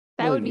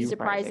 That Well, would be you-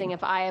 surprising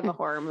if I have a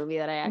horror movie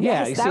that I actually. yeah,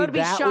 Yes, you that see, would be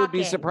that would be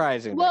shocking.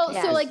 surprising. Well, Becky.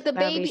 so Yes, like the that would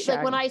be baby,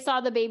 like when shocking. I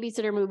saw the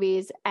babysitter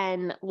movies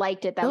and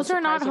liked it, that Those was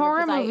are not surprising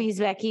horror because movies,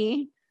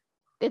 Becky.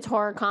 It's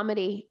horror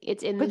comedy.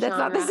 It's in the But that's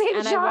genre. not the same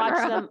and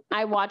genre.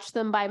 I watched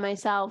them by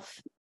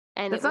myself,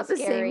 and That's it not was the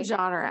scary. same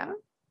genre.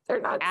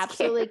 They're not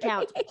Absolutely scary.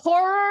 counts.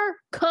 Horror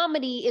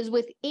comedy is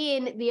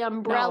within the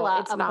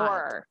umbrella it's of not.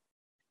 horror.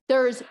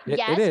 There's It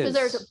because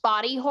there's is.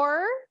 body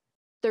horror,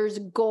 there's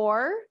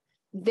gore,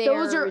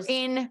 Those are there's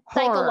in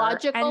horror,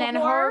 psychological and then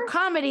horror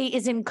comedy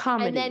is in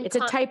comedy. then It's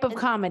a type of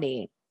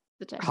comedy.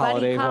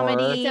 Holiday Buddy horror.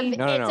 comedy. It's a,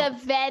 No, no, it's no. a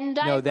Venn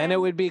diagram. No, then it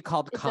would be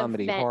called It's a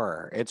comedy Venn-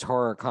 horror. It's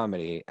horror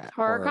comedy.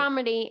 horror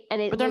comedy, and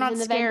it But they're lives not in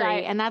the Venn scary,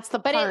 diagram. and that's the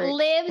But part. it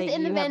lives that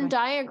in the you Venn haven't-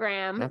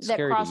 diagram That's that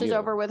scary to crosses you.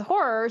 over with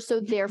horror, so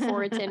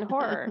therefore it's in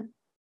horror.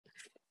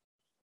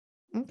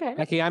 Okay.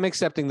 Becky, I'm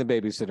accepting the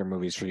babysitter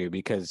movies for you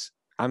because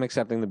I'm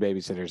accepting the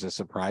babysitters as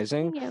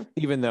surprising, Yeah.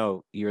 even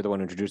though you're the one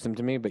who introduced them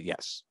to me. But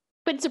yes.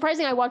 But it's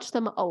surprising I watched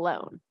them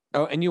alone.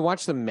 Oh, and you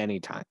watched them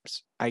many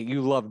times.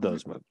 You love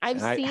those movies.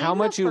 I've And seen how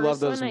much the you love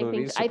first those one,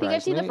 movies. I think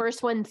I've seen the surprised me.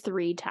 first one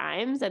 3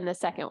 times and the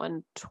second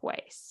one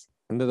twice.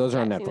 And those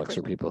are on I've seen the Netflix first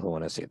for one. people who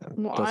want to see them.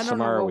 Well, So I don't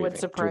Samara know what Weaving, would Judah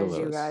surprise you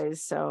Lewis.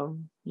 guys, so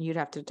you'd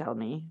have to tell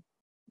me.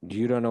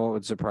 You don't know what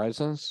would surprise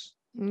us?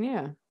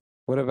 Yeah.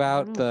 What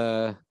about know.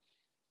 the?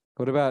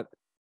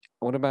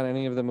 What about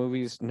any of the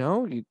movies?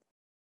 No, you.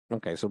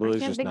 Okay, so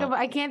Lily's just not.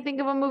 I can't think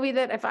of a movie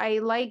that if I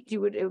liked it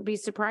would be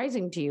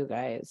surprising to you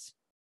guys.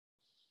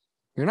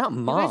 You're not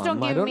You guys don't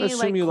mom. I give don't me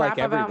assume you crap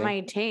like about everything. my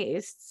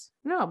tastes.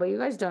 No, but you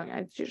guys don't.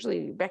 It's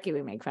usually Becky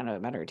would make fun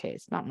of better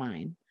taste, not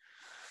mine.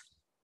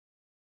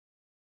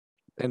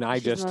 And I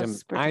She's the just am.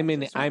 most I'm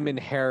pretentious one.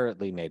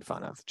 inherently made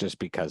fun of just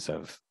because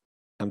of.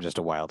 I'm just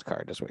a wild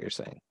card, is what you're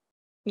saying.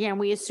 Yeah, and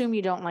we assume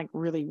you don't like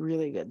really,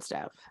 really good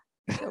stuff.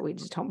 So we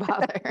just don't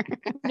bother.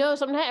 No,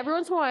 sometimes every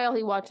once in a while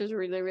he watches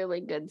really,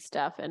 really good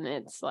stuff, and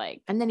it's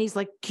like And then he's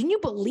like, "Can you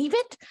believe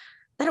it?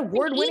 That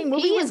award-winning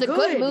movie E.T. was is a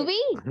good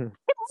movie.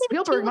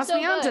 Spielberg was must so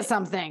be onto good.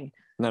 something."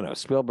 No,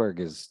 Spielberg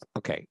is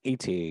okay.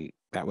 E.T.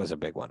 That was a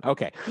big one.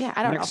 Okay, Yeah,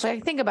 I don't Next- know. If I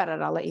think about it,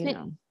 I'll let you Ne-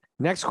 know.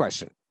 next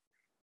question.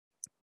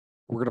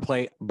 We're gonna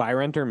play Buy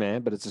Rent or Meh,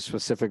 but it's a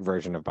specific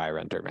version of Buy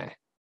Rent or Meh.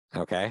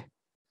 Okay,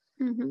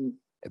 Mhm.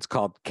 it's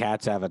called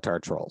Cats Avatar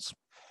Trolls.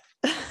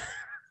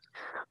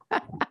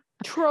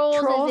 Trolls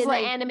Trolls is in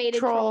like the animated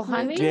Troll Trolls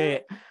movie.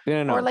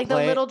 Hunter? No, Or like the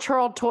play- little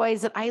troll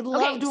toys that I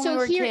loved when we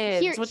were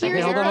kids. with the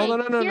here's hold the on, hair. hold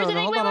thing. on, no, Here's the no,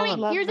 thing. hold Wait, on, wait, hold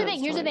wait. on. Here's the Love thing.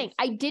 those Here's the thing. toys.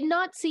 I did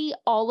not see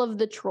all of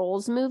the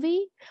Trolls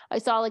movie. I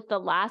saw like the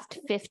last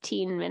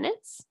 15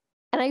 minutes,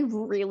 and I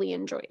really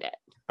enjoyed it.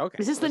 Okay,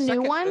 Is this the new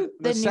second- one?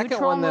 The new second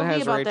troll one that movie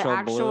has about Rachel the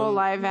actual Bloom.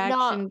 live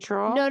action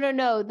troll?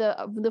 No.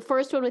 The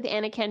first one with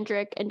Anna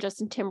Kendrick and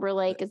Justin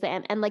Timberlake is the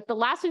end, and like the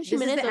last 15 This is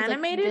minutes, the I was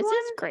animated like, this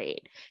is one?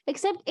 great.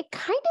 Except it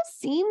kind of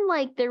seemed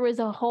like there was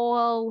a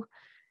whole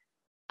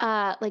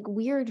like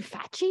weird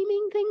fat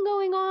shaming thing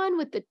going on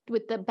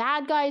with the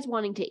bad guys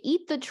wanting to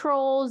eat the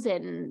trolls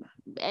and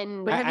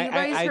But have you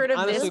guys heard of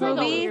honestly this don't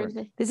know movie? what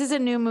you're- This is a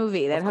new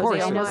movie that Of Jose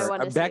course, I know, it's- I almost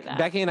wanna see that.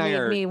 Becky and I made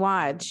are me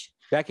watch.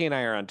 Becky and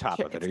I are on top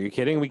of it. Are you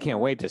kidding? We can't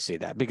wait to see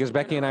that because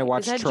Becky and I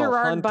watched Is that Troll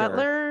Gerard Hunter.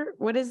 Butler?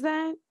 What is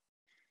that?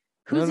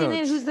 Who's No, in it?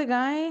 it's- Who's the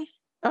guy?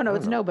 Oh no, I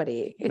it's don't know.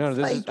 nobody. It's No,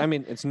 this like, is. I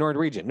mean, it's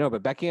Norwegian. No,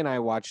 but Becky and I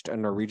watched a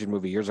Norwegian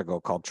movie years ago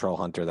called Troll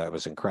Hunter that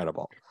was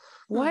incredible.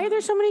 why are there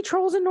so many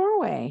trolls in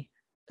Norway?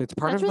 It's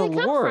part That's of where the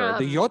they come lore,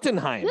 from. the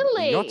Jotunheim.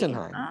 Lily. The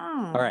Jotunheim.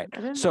 Oh, All right. I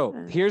didn't So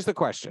know that. here's the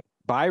question: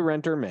 Buy,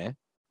 rent, or meh?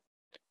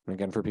 And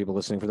again, for people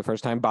listening for the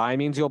first time, buy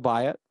means you'll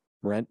buy it.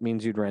 Rent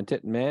means you'd rent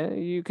it. Meh,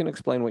 you can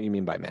explain what you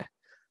mean by meh.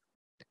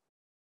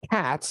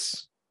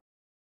 Cats,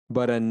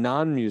 but a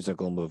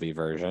non-musical movie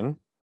version.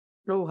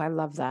 Oh, I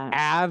love that.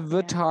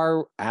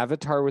 Avatar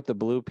with the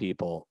blue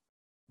people,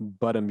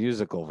 but a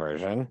musical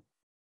version.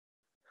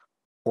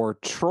 Or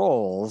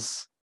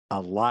Trolls,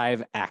 a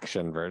live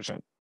action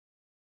version.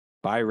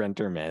 Buy, rent,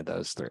 or meh,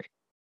 those three.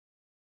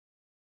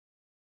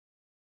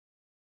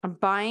 I'm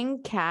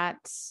buying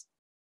Cats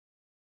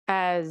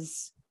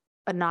as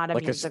not a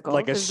musical.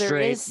 Like a 'cause there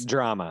straight is-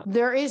 drama.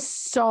 There is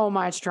so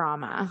much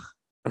drama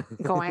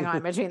going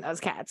on between those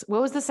cats.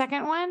 What was the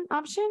second one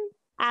option?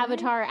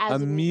 Avatar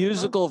as A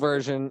musical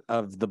version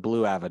of the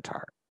Blue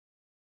Avatar.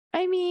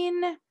 I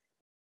mean,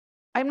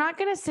 I'm not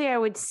going to say I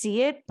would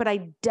see it, but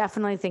I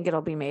definitely think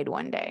it'll be made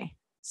one day.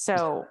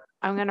 So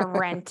I'm going to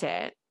rent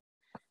it.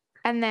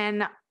 And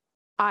then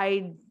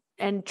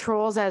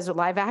Trolls as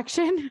live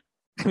action.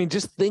 I mean,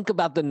 just think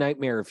about the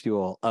nightmare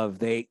fuel of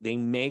they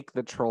make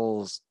the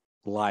Trolls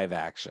live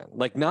action,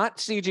 like not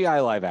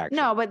CGI live action.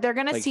 No, but they're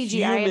going to Like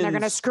CGI and they're going to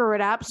humans- screw it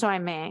up. So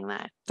I'm maying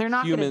that. They're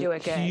not going to do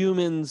it good.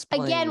 Humans.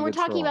 Again, playing we're the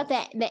talking about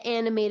Trolls. the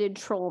animated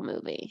troll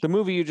movie. The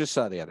movie you just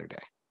saw the other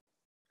day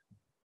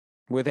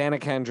with Anna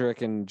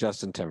Kendrick and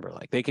Justin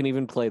Timberlake. They can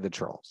even play the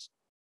Trolls,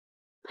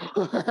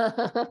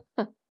 but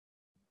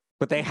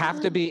they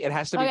have to be. It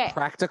has to be Okay.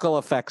 practical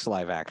effects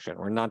live action.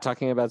 We're not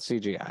talking about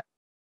CGI.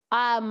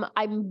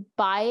 I'm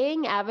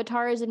buying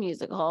Avatar as a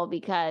musical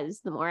because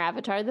the more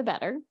Avatar, the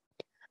better.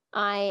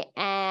 I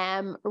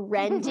am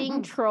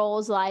renting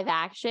Trolls live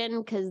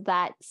action because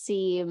that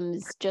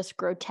seems just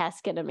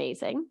grotesque and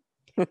amazing.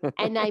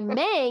 And I'm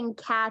maying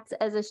Cats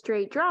as a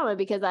straight drama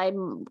because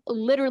I'm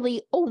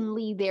literally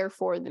only there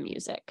for the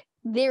music.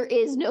 there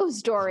is no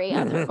story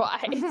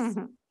otherwise.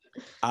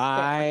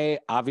 I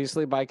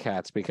obviously buy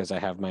Cats because I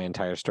have my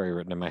entire story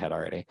written in my head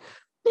already.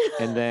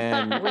 And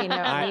then We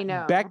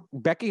know.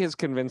 Becky has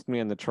convinced me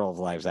on the Troll of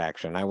Lives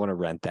action. I want to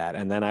rent that.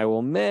 And then I will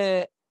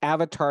admit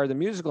Avatar the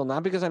musical,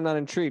 not because I'm not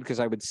intrigued, because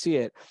I would see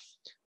it.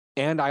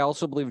 And I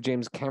also believe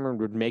James Cameron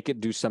would make it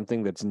do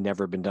something that's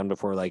never been done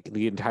before. Like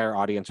the entire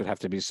audience would have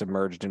to be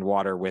submerged in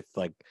water with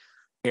like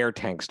air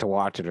tanks to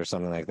watch it or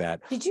something like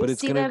that. Did you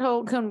see that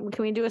whole? Can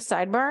we do a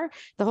sidebar?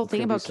 The whole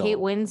thing about Kate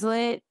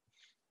Winslet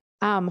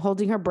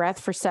holding her breath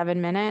for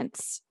 7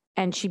 minutes,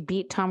 and she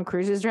beat Tom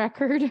Cruise's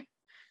record.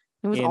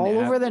 It was all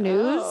over the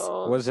news.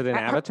 Was it an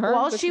Avatar?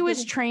 While she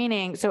was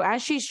training, so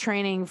as she's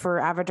training for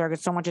Avatar,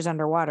 because so much is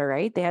underwater,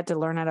 right? They had to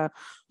learn how to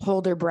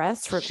hold their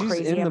breaths for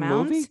crazy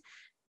amounts. Movie?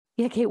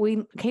 Yeah, Kate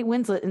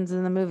Winslet is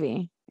in the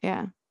movie.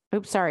 Yeah.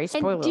 Oops, sorry.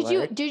 Spoiler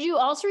alert. Did you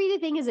also read the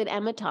thing? Is it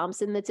Emma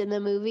Thompson that's in the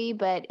movie,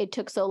 but it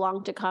took so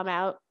long to come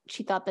out?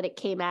 She thought that it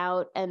came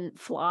out and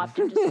flopped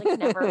and just like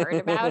never heard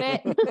about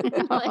it.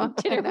 Like,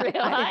 didn't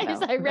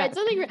realize. I read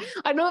something.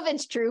 I don't know if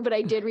it's true, but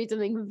I did read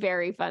something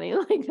very funny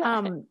like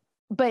that.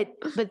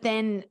 But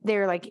then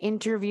they're like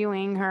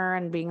interviewing her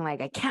and being like,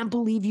 I can't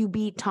believe you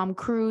beat Tom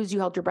Cruise. You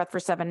held your breath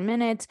for 7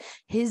 minutes.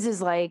 His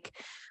is like,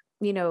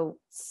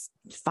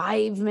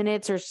 5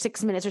 minutes or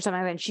 6 minutes or something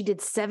like that. And she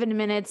did 7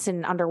 minutes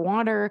in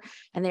underwater.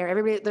 And I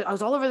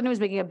was all over the news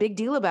making a big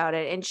deal about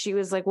it. And she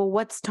was like, well,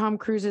 what's Tom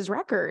Cruise's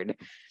record?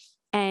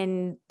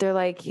 And they're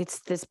like, it's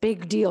this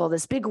big deal,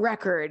 this big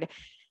record.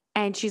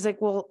 And she's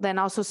like, well, then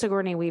also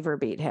Sigourney Weaver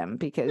beat him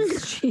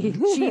because she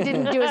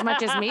didn't do as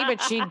much as me,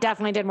 but she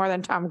definitely did more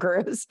than Tom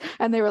Cruise.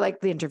 And they were like,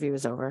 the interview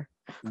is over.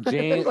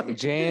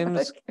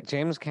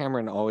 James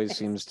Cameron always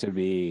seems to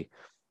be.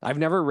 I've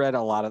never read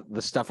a lot of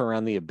the stuff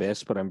around The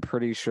Abyss, but I'm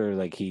pretty sure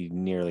like he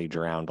nearly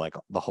drowned like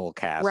the whole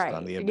cast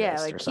on The Abyss. Yeah,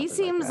 like he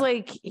seems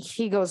like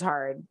he goes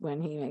hard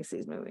when he makes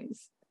these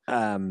movies.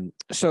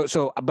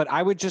 But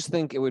I would just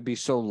think it would be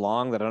so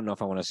long that I don't know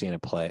if I want to sit in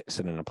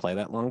a play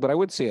that long, but I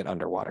would see it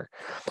underwater.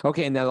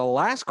 Okay, and now the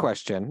last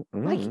question.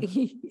 Like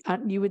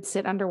you would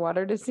sit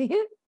underwater to see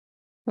it?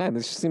 Man,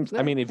 this just seems.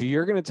 I mean, if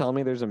you're going to tell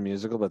me there's a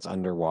musical that's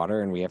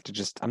underwater and we have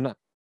to I'm not.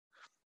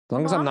 As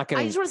long as I'm not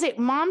getting. I just want to say,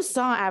 Mom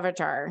saw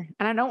Avatar,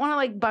 and I don't want to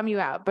like bum you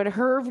out, but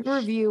her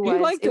review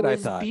was it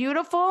was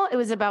beautiful. It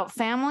was about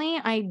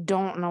family. I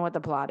don't know what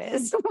the plot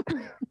is.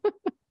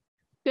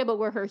 Yeah, but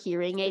were her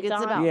hearing aids it's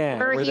on? About,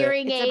 her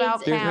hearing aids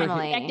about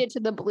family connected to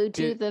the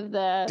Bluetooth of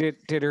the.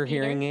 Did her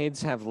hearing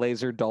aids have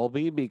laser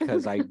Dolby?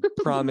 Because I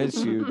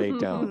promise you, they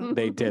don't.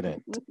 They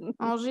didn't.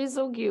 Oh, she's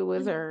so cute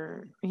with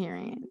her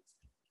hearing aids.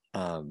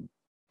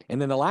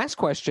 And then the last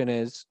question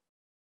is,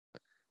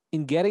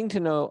 in getting to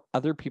know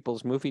other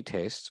people's movie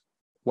tastes,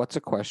 what's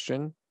a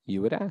question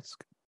you would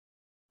ask?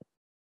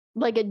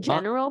 Like a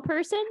general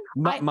person?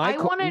 I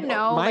want to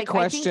know. My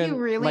question, I think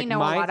you really know a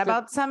lot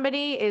about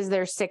somebody is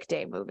their sick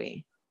day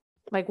movie.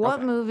 Like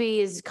what movie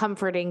is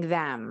comforting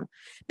them?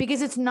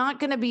 Because it's not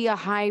going to be a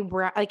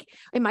highbrow, like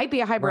it might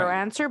be a highbrow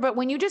answer, but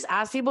when you just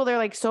ask people, they're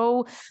like,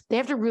 so they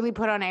have to really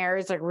put on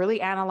airs, like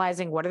really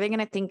analyzing, what are they going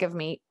to think of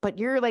me? But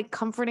you're like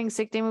comforting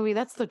sick day movie.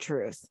 That's the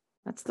truth.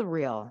 That's the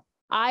real.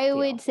 I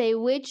would say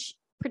which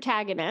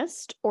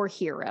protagonist or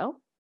hero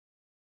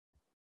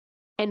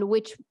and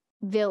which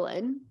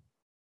villain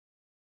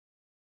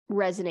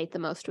resonate the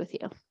most with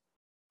you.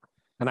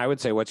 And I would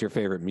say, what's your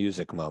favorite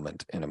music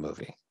moment in a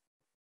movie?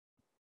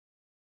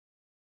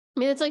 I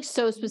mean, it's like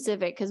so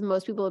specific because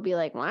most people would be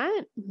like,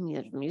 what?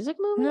 Music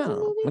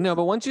moments? No,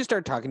 but once you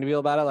start talking to people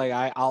about it, like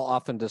I'll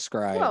often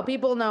describe. Well,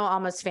 people know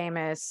Almost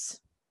Famous.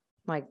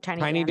 Like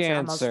Tiny Dancer,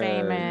 Almost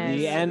Famous.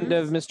 The end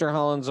of Mr.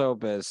 Holland's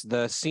Opus,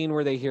 the scene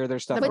where they hear their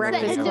stuff.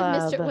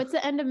 What's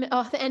the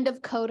end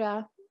of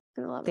Coda?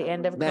 The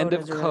end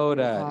of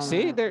Coda.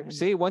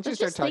 See, once you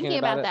start talking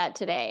about that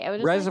today, I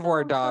was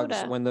Reservoir Dogs.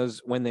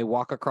 When they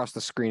walk across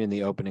the screen in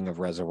the opening of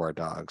Reservoir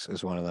Dogs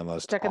is one of the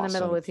most Stuck in the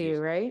Middle with You,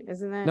 right?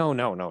 Isn't that?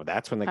 No.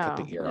 That's when they cut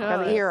the ear off.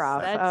 Cut the ear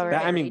off.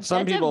 I mean,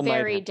 some people might.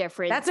 Very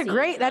different. That's a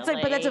great. But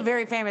that's a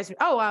very famous. It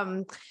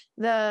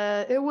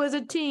was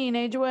a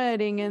teenage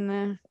wedding in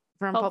the.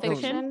 From Pulp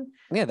Fiction?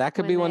 Yeah, that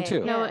could be one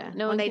too.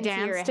 No, when they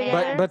dance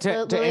together. But to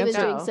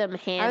answer, some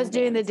hand I was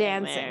doing the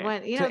dancing.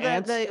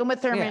 The Uma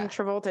Thurman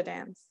Travolta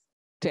dance.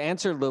 To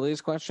answer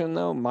Lily's question,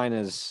 though, mine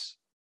is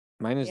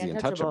the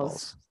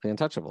Untouchables. The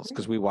Untouchables,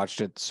 because we watched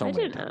it so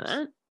many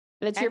times.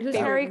 That's your favorite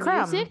Harry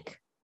Crumb. music?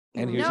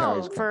 And who's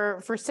Harry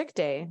Crumb? For Sick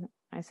Day.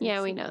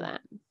 Yeah, we know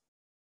that.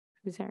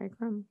 Who's Harry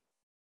Crumb?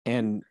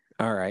 And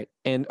all right,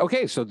 and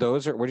okay, so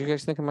those are. What do you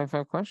guys think of my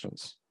 5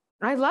 questions?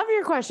 I love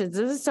your questions.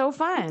 This is so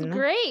fun. It's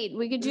great.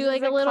 We could do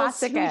like a little.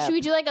 Should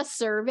we do like a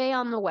survey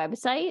on the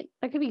website?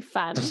 That could be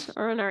fun,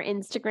 or on our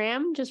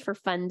Instagram, just for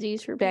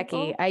funsies for Becky.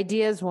 people.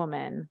 Ideas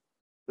woman.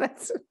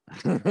 That's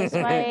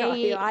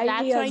why.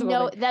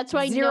 That's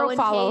why Zero no one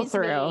follow pays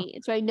through. me.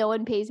 It's why no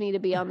one pays me to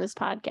be on this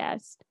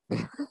podcast.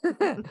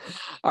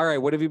 All right,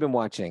 what have you been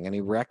watching?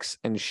 Any recs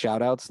and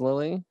shout outs,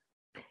 Lily?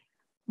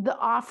 The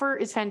Offer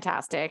is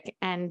fantastic,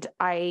 and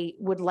I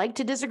would like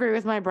to disagree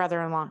with my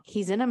brother-in-law.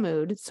 He's in a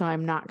mood, so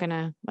I'm not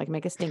gonna like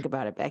make a stink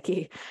about it,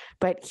 Becky.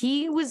 But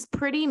he was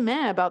pretty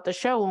meh about the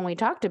show when we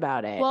talked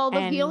about it. Well, he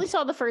and only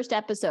saw the first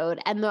episode,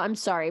 and I'm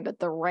sorry, but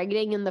the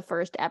writing in the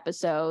first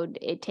episode,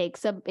 it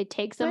takes a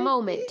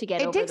moment to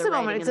get. It over takes the a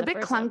moment. writing It's in a the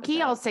bit first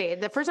clunky. I'll episode. say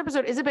the first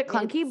episode is a bit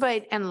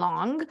clunky, and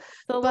long. A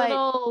but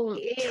little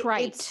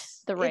trite. it's-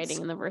 The writing it's-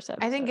 in the first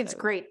episode. I think it's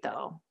great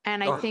though,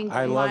 and I Oh, think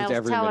I loved Miles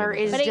every Teller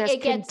minute of is it. But just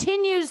it gets-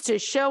 continues to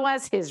show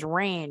us his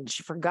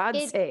range. For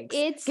God's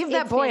sakes, give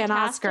that boy an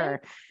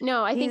Oscar.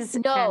 No, I think He's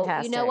no.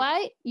 fantastic.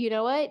 You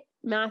know what?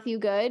 Matthew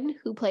Good,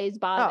 who plays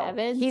Bob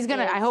Evans, he's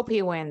gonna. I is hope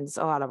he wins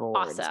a lot of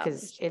awards awesome.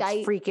 because it's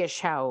I- freakish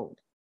how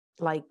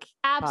like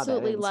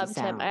absolutely Evans loved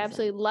him. I sounds.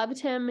 absolutely loved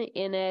him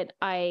in it.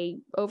 I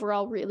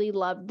overall really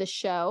loved the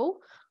show.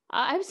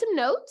 I have some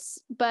notes,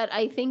 but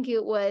I think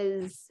it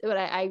was what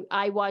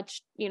I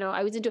watched.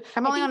 I was into.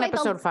 I'm I only think on by the-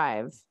 episode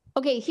 5.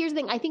 Okay, here's the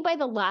thing. I think by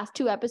the last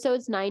 2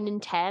 episodes, 9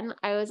 and 10,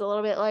 I was a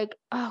little bit like,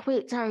 oh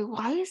wait, sorry,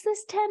 why is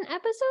this 10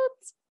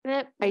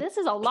 episodes? This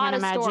is a lot Can't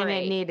of imagine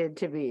story. it needed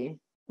to be.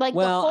 Like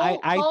Well, the whole,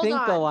 I hold think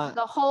on.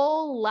 The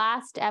whole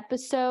last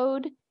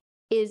episode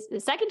is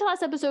the second to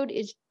last episode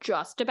is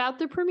just about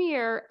the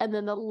premiere, and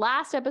then the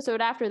last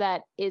episode after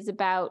that is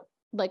about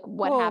like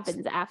what Well,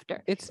 happens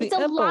after. It's the It's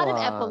a lot of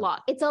epilogue.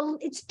 epilogue.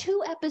 It's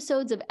 2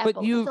 episodes of epilogue.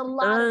 But you've it's a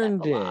lot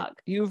earned of epilogue.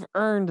 it. You've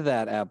earned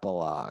that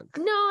epilogue.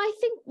 No, I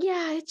think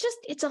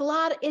it's a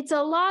lot. It's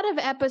a lot of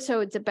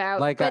episodes about.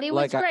 But it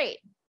was great.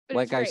 But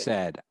Like it's I great.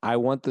 said, I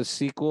want the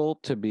sequel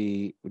to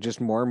be just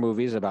more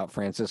movies about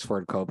Francis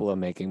Ford Coppola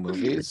making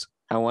movies.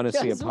 I want to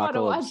see Just wanna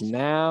Apocalypse watch-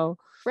 Now.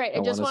 Right. I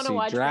I just wanna want to see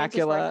watch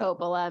Dracula. Francis Ford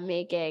Coppola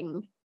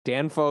making.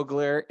 Dan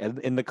Fogler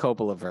in the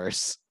Coppola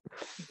verse.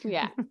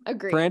 Yeah,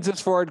 agreed. Francis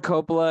Ford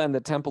Coppola and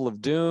the Temple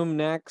of Doom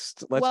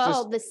next.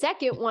 The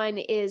second one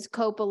is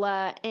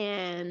Coppola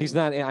and He's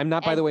not. I'm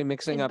not, by and- the way,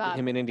 mixing and up Bob.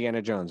 him and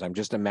Indiana Jones. I'm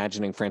just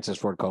imagining Francis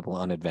Ford Coppola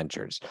on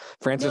adventures.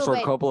 Francis No, Ford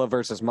but- Coppola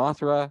versus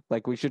Mothra.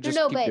 Like we should just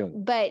keep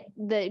doing. but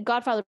the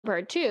Godfather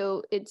Part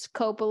 2, it's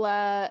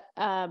Coppola,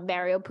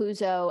 Mario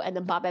Puzo, and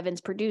then Bob Evans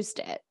produced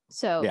it.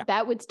 So Yeah.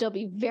 that would still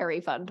be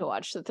very fun to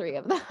watch the 3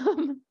 of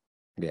them.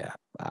 Yeah.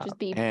 Just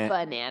be and,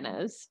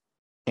 bananas.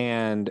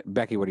 and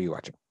Becky, what are you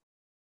watching?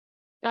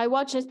 I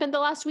spent the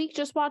last week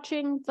just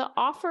watching The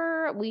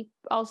Offer. We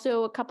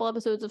also a couple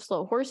episodes of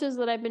Slow Horses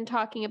that I've been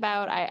talking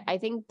about. I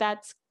think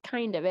that's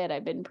kind of it.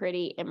 I've been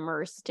pretty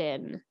immersed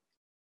in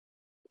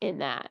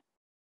that.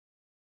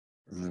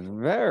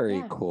 Very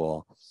Yeah.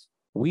 cool.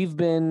 We've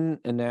been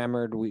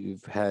enamored.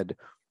 We've had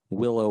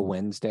Willow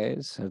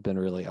Wednesdays have been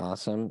really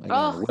awesome. Again,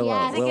 Oh,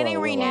 yeah. Is it getting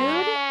renewed? Is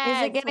it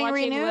Yes, getting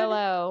watching renewed?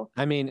 Willow.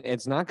 I mean,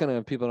 it's not gonna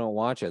if people don't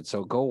watch it.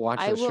 So go watch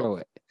I the will-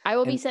 show. I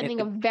will be And- sending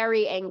a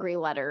very angry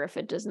letter if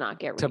it does not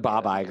get To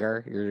Bob renewed.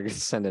 Iger, you're gonna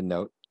send a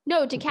note.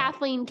 No, to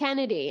Kathleen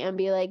Kennedy and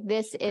be like,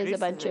 this is a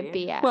bunch of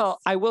Crazy. BS. Well,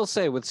 I will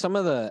say with some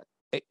of the,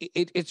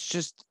 it's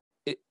just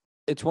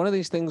it's one of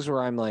these things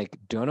where I'm like,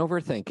 don't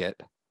overthink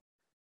it.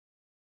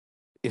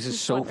 This is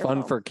It's so fun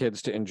wonderful. for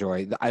kids to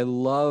enjoy. I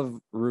love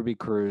Ruby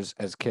Cruz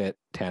as Kit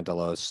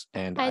Tantalos,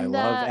 and I And,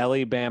 love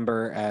Ellie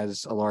Bamber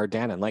as Laura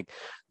Dannon. Like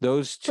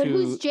those but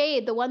who's two.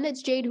 Jade? The one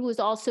that's Jade who was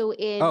also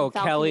in Oh,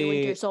 Falcon Kelly. and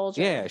Winter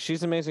Soldier. Yeah,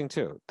 she's amazing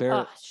too. They're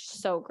Oh,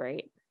 so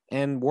great.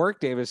 And Warwick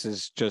Davis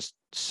is just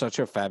such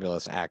a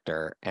fabulous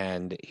actor,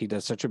 and he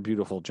does such a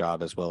beautiful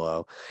job as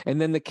Willow. And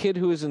then the kid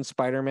who is in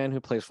Spider-Man, who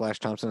plays Flash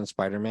Thompson in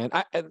Spider-Man,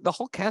 the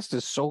whole cast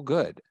is so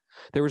good.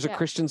 There was a Yeah.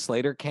 Christian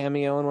Slater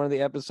cameo in one of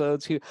the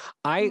episodes.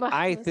 I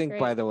That's think, by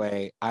great. the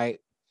way,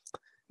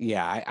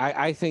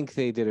 I think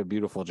they did a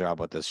beautiful job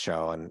with this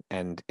show,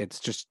 and it's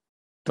just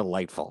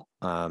delightful,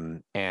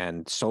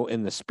 and so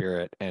in the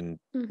spirit and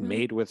Mhm.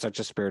 made with such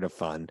a spirit of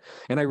fun.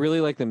 And I really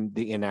like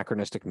the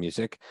anachronistic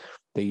music.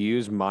 They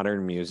use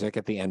modern music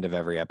at the end of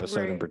every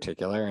episode in Right.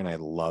 particular, and I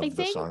love I the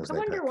think- songs I they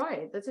wonder pick.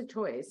 why. That's a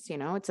choice. It's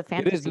a It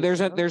fantasy. is.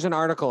 There's show. an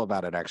article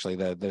about it actually.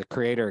 The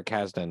creator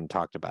Kasdan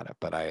talked about it,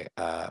 but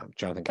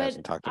Jonathan But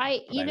Kasdan talked about I,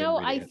 it. but you didn't know,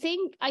 read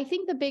it. I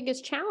think the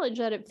biggest challenge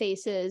that it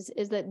faces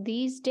is that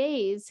these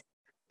days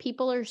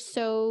people are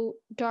so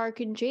dark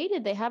and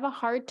jaded. They have a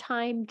hard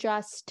time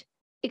just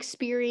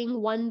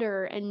experiencing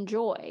wonder and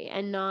joy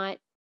and not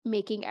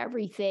making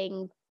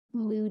everything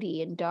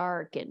moody and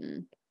dark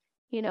and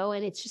and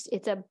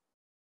it's a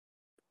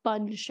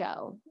fun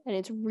show and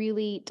it's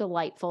really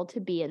delightful to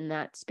be in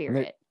that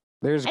spirit.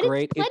 There's And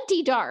great. it's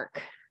plenty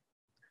dark.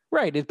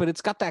 Right, but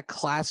it's got that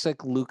classic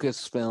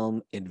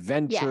Lucasfilm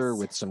adventure Yes.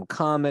 with some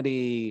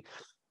comedy.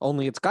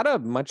 Only it's got a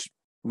much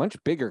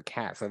bigger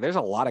cast. Like, there's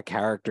a lot of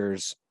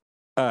characters.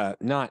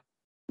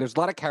 There's a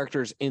lot of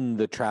characters in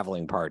the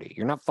traveling party.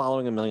 You're not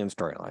following a million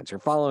storylines. You're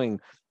following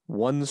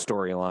one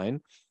storyline,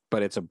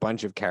 but it's a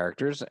bunch of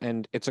characters,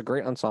 and it's a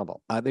great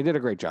ensemble. They did a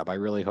great job. I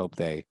really hope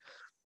they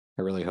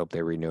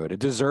renew it. It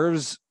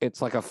deserves.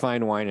 It's like a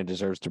fine wine. It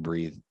deserves to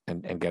breathe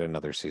and get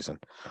another season.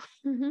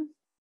 Mhm.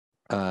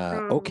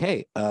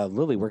 Okay,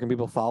 Lily, where can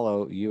people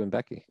follow you and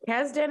Becky?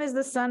 Kasdan is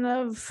the son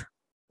of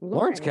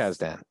Lawrence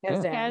Kasdan. Yeah.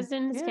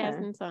 Kasdan is Yeah.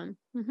 Kasdan's son.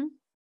 Mhm.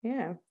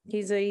 Yeah,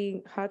 he's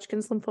a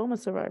Hodgkin's lymphoma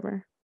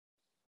survivor.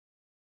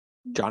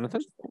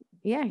 Jonathan?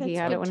 Yeah, he That's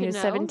had it good when to he was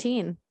know.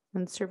 17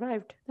 and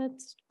survived.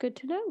 That's good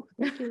to know.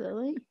 Thank you,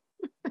 Lily.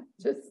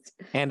 Just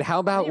And how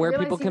about where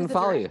people can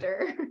follow you?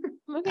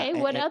 Okay,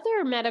 what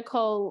other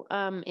medical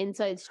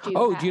insights do you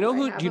Oh, have? do you know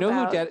who? have Do you know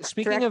who? about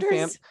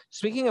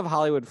Speaking of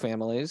Hollywood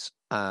families,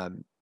 do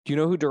you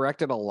know who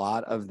directed a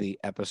lot of the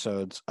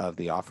episodes of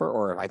The Offer,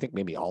 or I think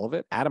maybe all of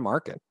it? Adam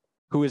Arkin,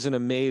 who is an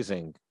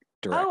amazing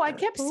director. Oh, I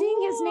kept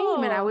seeing his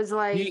name and I Cool. was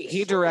like, He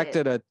shit.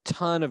 directed a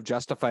ton of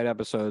Justified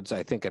episodes.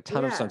 I think a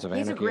ton of Sons of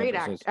He's Anarchy a great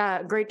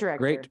episodes. great director.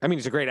 Great. I mean,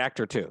 he's a great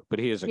actor too, but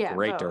he is a Yeah,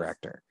 great both.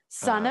 director.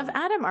 Son of Um,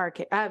 Adam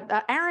Arkin,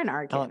 Aaron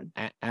Arkin.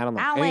 Alan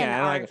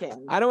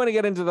Arkin. I don't want to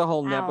get into the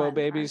whole Nepo Alan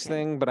babies Arkin.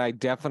 thing, but I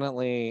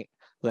definitely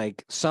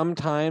like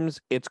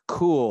sometimes it's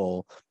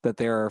cool that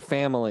there are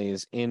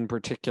families in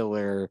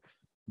particular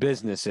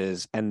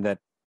businesses and that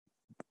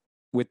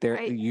with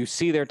their you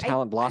see their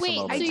talent blossom Wait,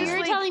 over so time.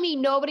 you're telling me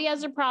nobody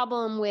has a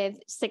problem with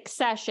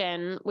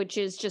Succession, which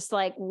is just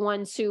like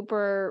one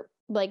super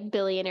like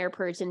billionaire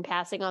person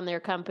passing on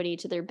their company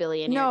to their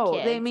billionaire No,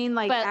 kids. they mean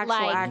like But, actual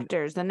like-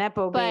 actors. The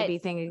Nepo but- baby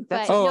thing.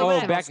 That's but- no No,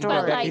 original Becky,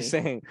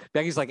 story. like-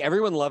 Becky's like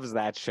everyone loves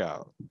that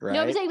show, right?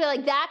 No, I'm saying, but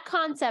like that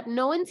concept,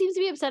 no one seems to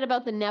be upset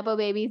about the Nepo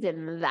babies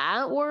in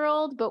that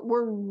world, but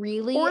we're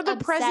really Or the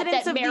upset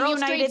presidents that of the Meryl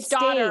United Streep's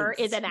daughter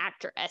States. is an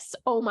actress.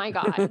 Oh my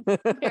god,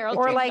 Meryl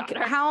Or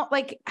Streep's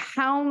like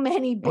how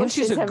many And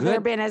she's Bushes a have there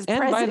good- been as and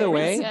presidents? by the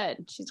way-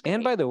 good. She's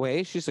And great. by the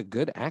way, she's a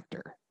good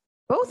actor.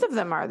 Both of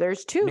them are.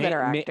 There's two that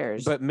are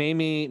actors. But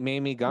Mamie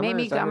Gummer.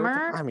 Mamie is that her-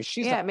 Gummer. I mean,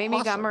 she's Mamie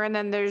awesome. Gummer, and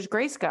then there's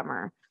Grace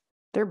Gummer.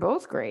 They're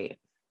both great.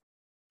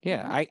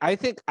 Yeah, I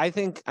think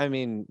I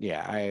mean,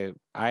 yeah,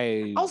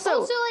 I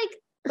Also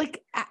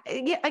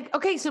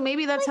okay, so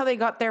maybe that's how they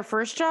got their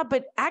first job.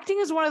 But acting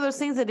is one of those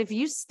things that if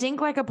you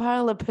stink like a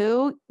pile of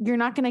poo, you're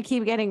not going to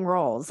keep getting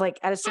roles. Like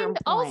at a certain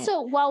And point.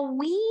 also, while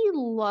we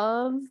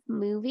love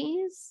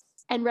movies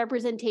and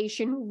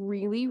representation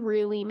really,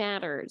 really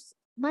matters,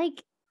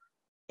 like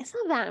it's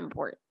not that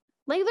important.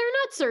 Like they're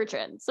not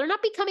surgeons. They're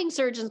not becoming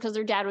surgeons because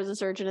their dad was a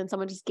surgeon and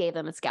someone just gave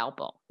them a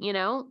scalpel, you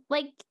know?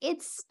 Like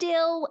it's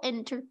still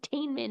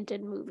entertainment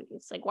in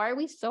movies. Like why are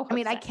we so I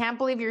mean, I upset? can't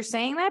believe you're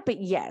saying that, but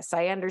yes,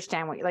 I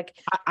understand what you like.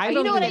 I You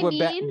don't know what think I what Be-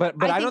 mean? but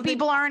I I think don't think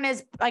people aren't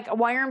as like.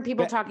 Why aren't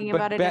people talking but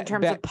about it Be- in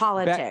terms Be- of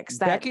politics?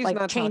 that Becky's like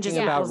not changes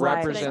talking about people's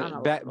lives represent- on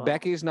a Be- level.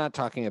 Becky's not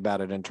talking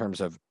about it in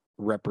terms of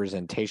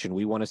representation.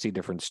 We want to see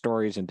different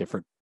stories and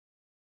different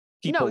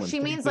people. No, and she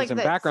means faces like and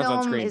that backgrounds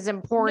on film screen. is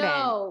important.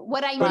 No,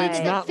 what I But mean it's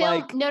is that not film.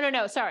 like-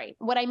 No. Sorry.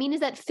 What I mean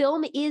is that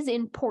film is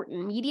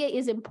important. Media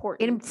is It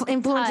important.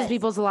 influences because-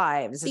 people's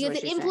lives. is because what it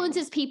she's saying.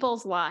 influences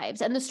people's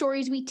lives, and the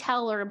stories we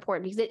tell are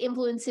important because it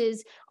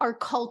influences our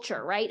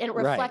culture, right? And it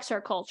Right. reflects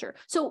our culture.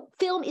 So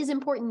film is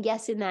important,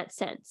 yes, in that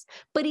sense.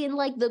 But in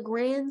like the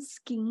grand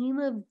scheme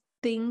of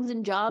things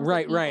and jobs that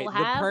Right. people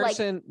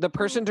have, The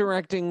person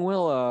directing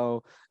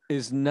Willow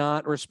is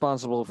not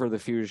responsible for the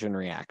fusion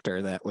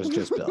reactor that was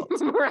just built.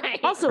 right?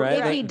 Also, Right?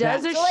 if he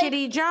does a So, like-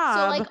 shitty so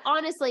job, like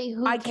honestly,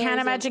 who I cares can't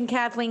if- imagine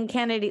Kathleen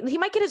Kennedy. He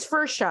might get his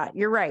first shot.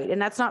 You're right. And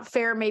that's not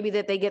fair, maybe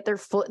that they get their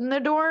foot in the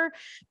door.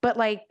 But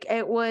like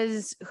it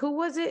was, who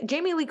was it?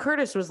 Jamie Lee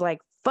Curtis was like,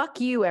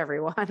 fuck you,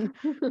 everyone.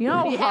 You know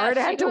how Yeah, hard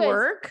I she had to was-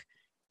 work?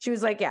 She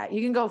was like, yeah,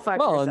 you can go fuck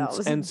Well,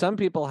 yourselves. and some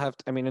people have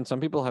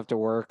to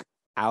work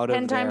out of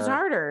 10 times their-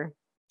 harder.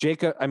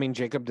 Jacob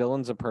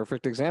Dylan's a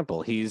perfect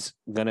example. He's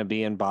going to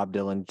be in Bob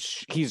Dylan.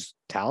 He's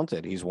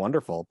talented. He's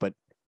wonderful, but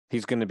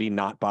he's going to be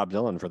not Bob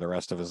Dylan for the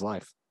rest of his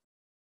life.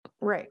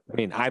 Right. I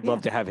mean, I'd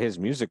love to have his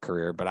music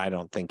career, but I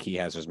don't think he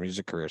has his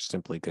music career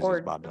simply because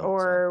he's Bob Dylan.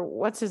 Or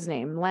what's his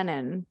name?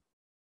 Lennon.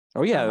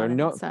 oh yeah, Lennon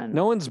no and Son.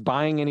 no one's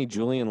buying any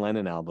Julian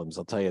Lennon albums.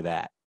 I'll tell you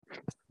that.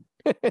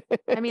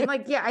 I mean,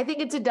 like, yeah, I think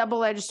it's a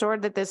double-edged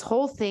sword that this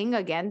whole thing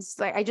against,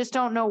 like, I just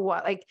don't know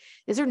what, like,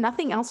 is there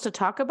nothing else to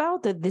talk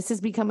about that this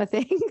has become a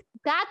thing?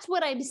 That's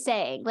what I'm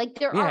saying. Like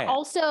there Yeah. are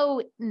also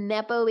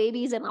nepo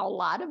babies in a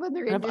lot of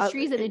other Of,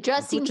 industries, and it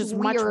just which seems is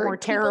weird. much more People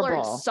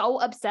terrible. are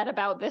so upset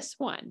about this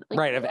one. Like,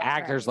 Right, of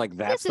actors like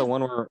that's This the is-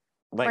 one where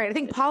like Right. I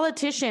think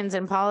politicians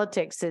and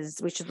politics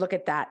we should look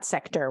at that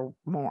sector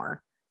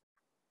more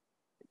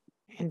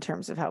in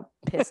terms of how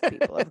pissed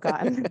people have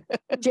gotten.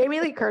 Jamie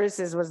Lee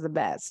Curtis's was the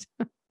best.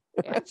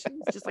 Yeah, she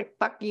was just like,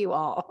 fuck you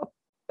all.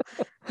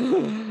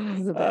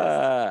 the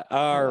best.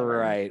 All Whatever.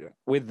 right.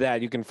 With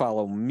that, you can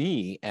follow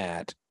me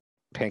at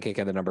Pancake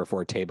at the number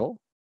 4 table,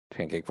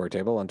 Pancake 4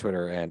 table on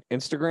Twitter and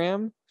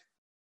Instagram.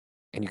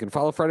 And you can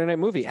follow Friday Night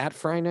Movie at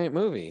Friday Night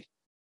Movie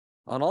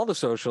on all the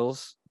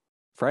socials,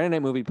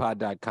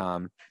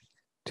 FridayNightMoviePod.com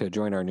to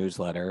join our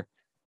newsletter.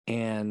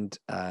 And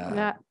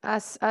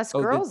Us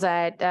oh, girls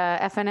at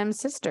FNM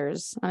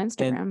Sisters on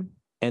Instagram.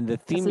 and the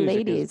Us theme music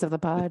ladies is, of the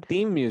pod. the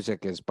theme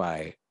music is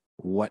by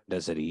What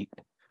Does It Eat?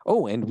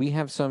 Oh, and we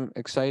have some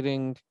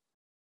exciting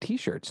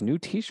t-shirts, new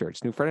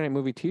Friday Night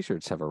Movie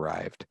t-shirts have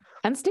arrived.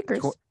 And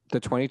stickers. The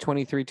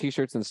 2023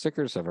 t-shirts and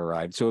stickers have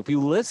arrived. So if you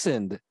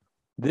listened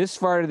this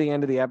far to the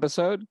end of the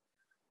episode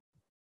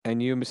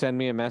and you send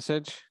me a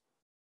message,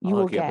 You I'll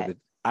will hook you up get with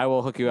I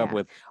will hook you up Yeah.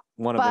 with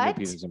one of the new But-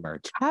 pieces of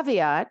merch.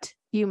 Caveat,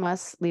 you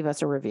must leave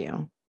us a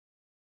review.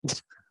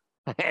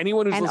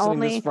 Anyone who's And listening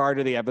only- this far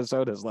to the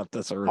episode has left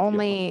us a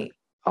review.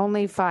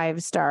 Only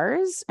 5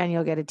 stars and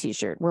you'll get a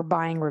t-shirt. We're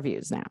buying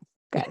reviews now,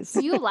 guys.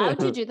 Are you allowed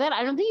to do that?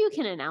 I don't think you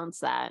can announce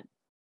that.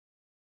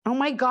 Oh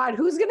my God,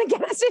 who's gonna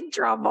get us in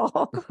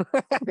trouble?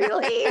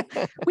 Really?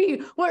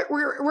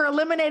 We're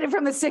eliminated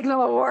from the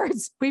Signal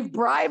Awards. We've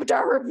bribed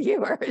our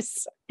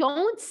reviewers.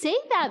 Don't say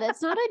that.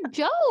 That's not a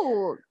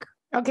joke.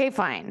 Okay,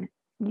 fine.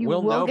 You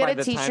We'll will know get by a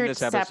the time t-shirt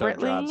this episode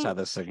separately. drops how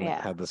the signal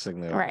Yeah. how the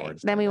signal Right.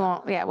 awards Then we turned out.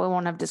 won't. Yeah, we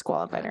won't have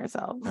disqualified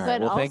ourselves. All right,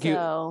 But well, thank you.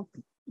 also,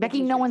 the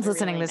Becky, no t-shirts one's are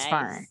listening really this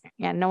far. nice.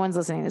 Yeah, no one's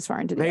listening this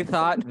far into the They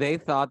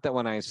episode. thought that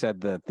when I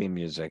said the theme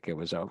music, it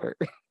was over.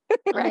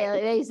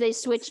 Right. They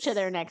switched to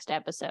their next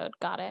episode.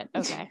 Got it.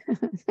 Okay.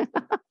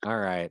 All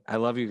right. I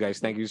love you guys.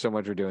 Thank you so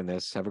much for doing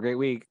this. Have a great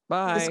week.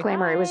 Bye.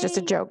 Disclaimer, it was just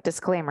a Bye. joke.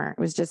 Disclaimer, it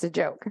was just a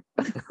joke.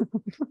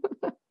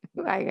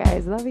 Bye,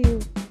 guys. Love you.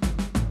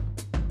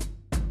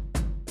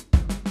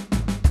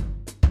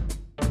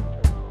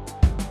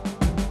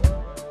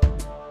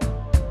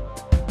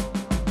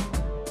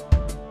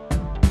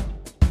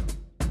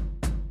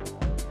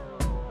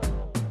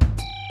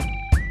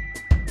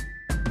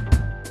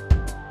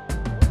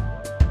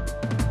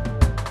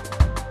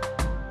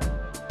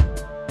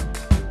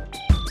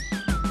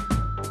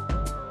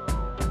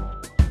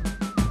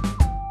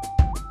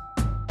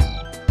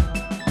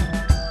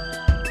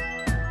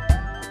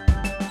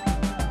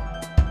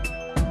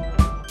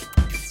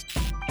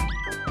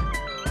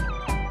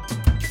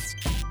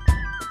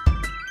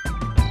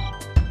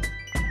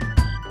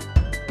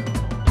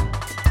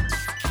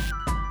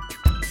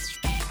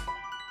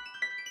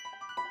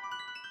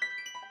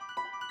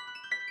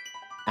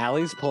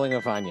 Allie's pulling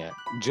a Fanya.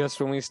 Just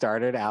when we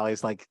started,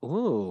 Allie's like,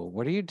 "Ooh,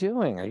 what are you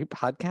doing? Are you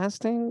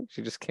podcasting?"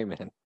 She just came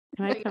in.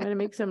 Can I come in and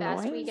make some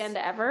Best noise? weekend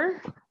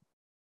ever.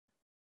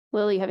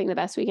 Lily, having the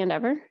best weekend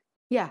ever?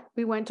 Yeah,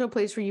 we went to a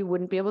place where you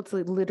wouldn't be able to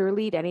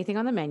literally eat anything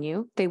on the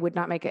menu. They would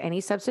not make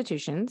any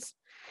substitutions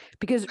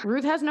because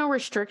Ruth has no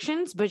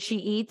restrictions, but she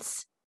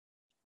eats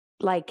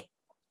like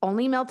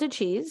only melted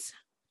cheese,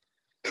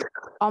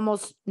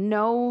 almost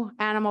no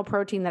animal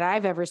protein that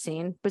I've ever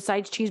seen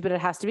besides cheese, but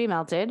it has to be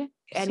melted.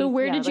 So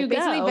where did you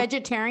basically go?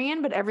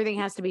 vegetarian, but everything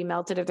has to be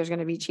melted if there's going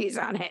to be cheese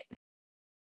on it.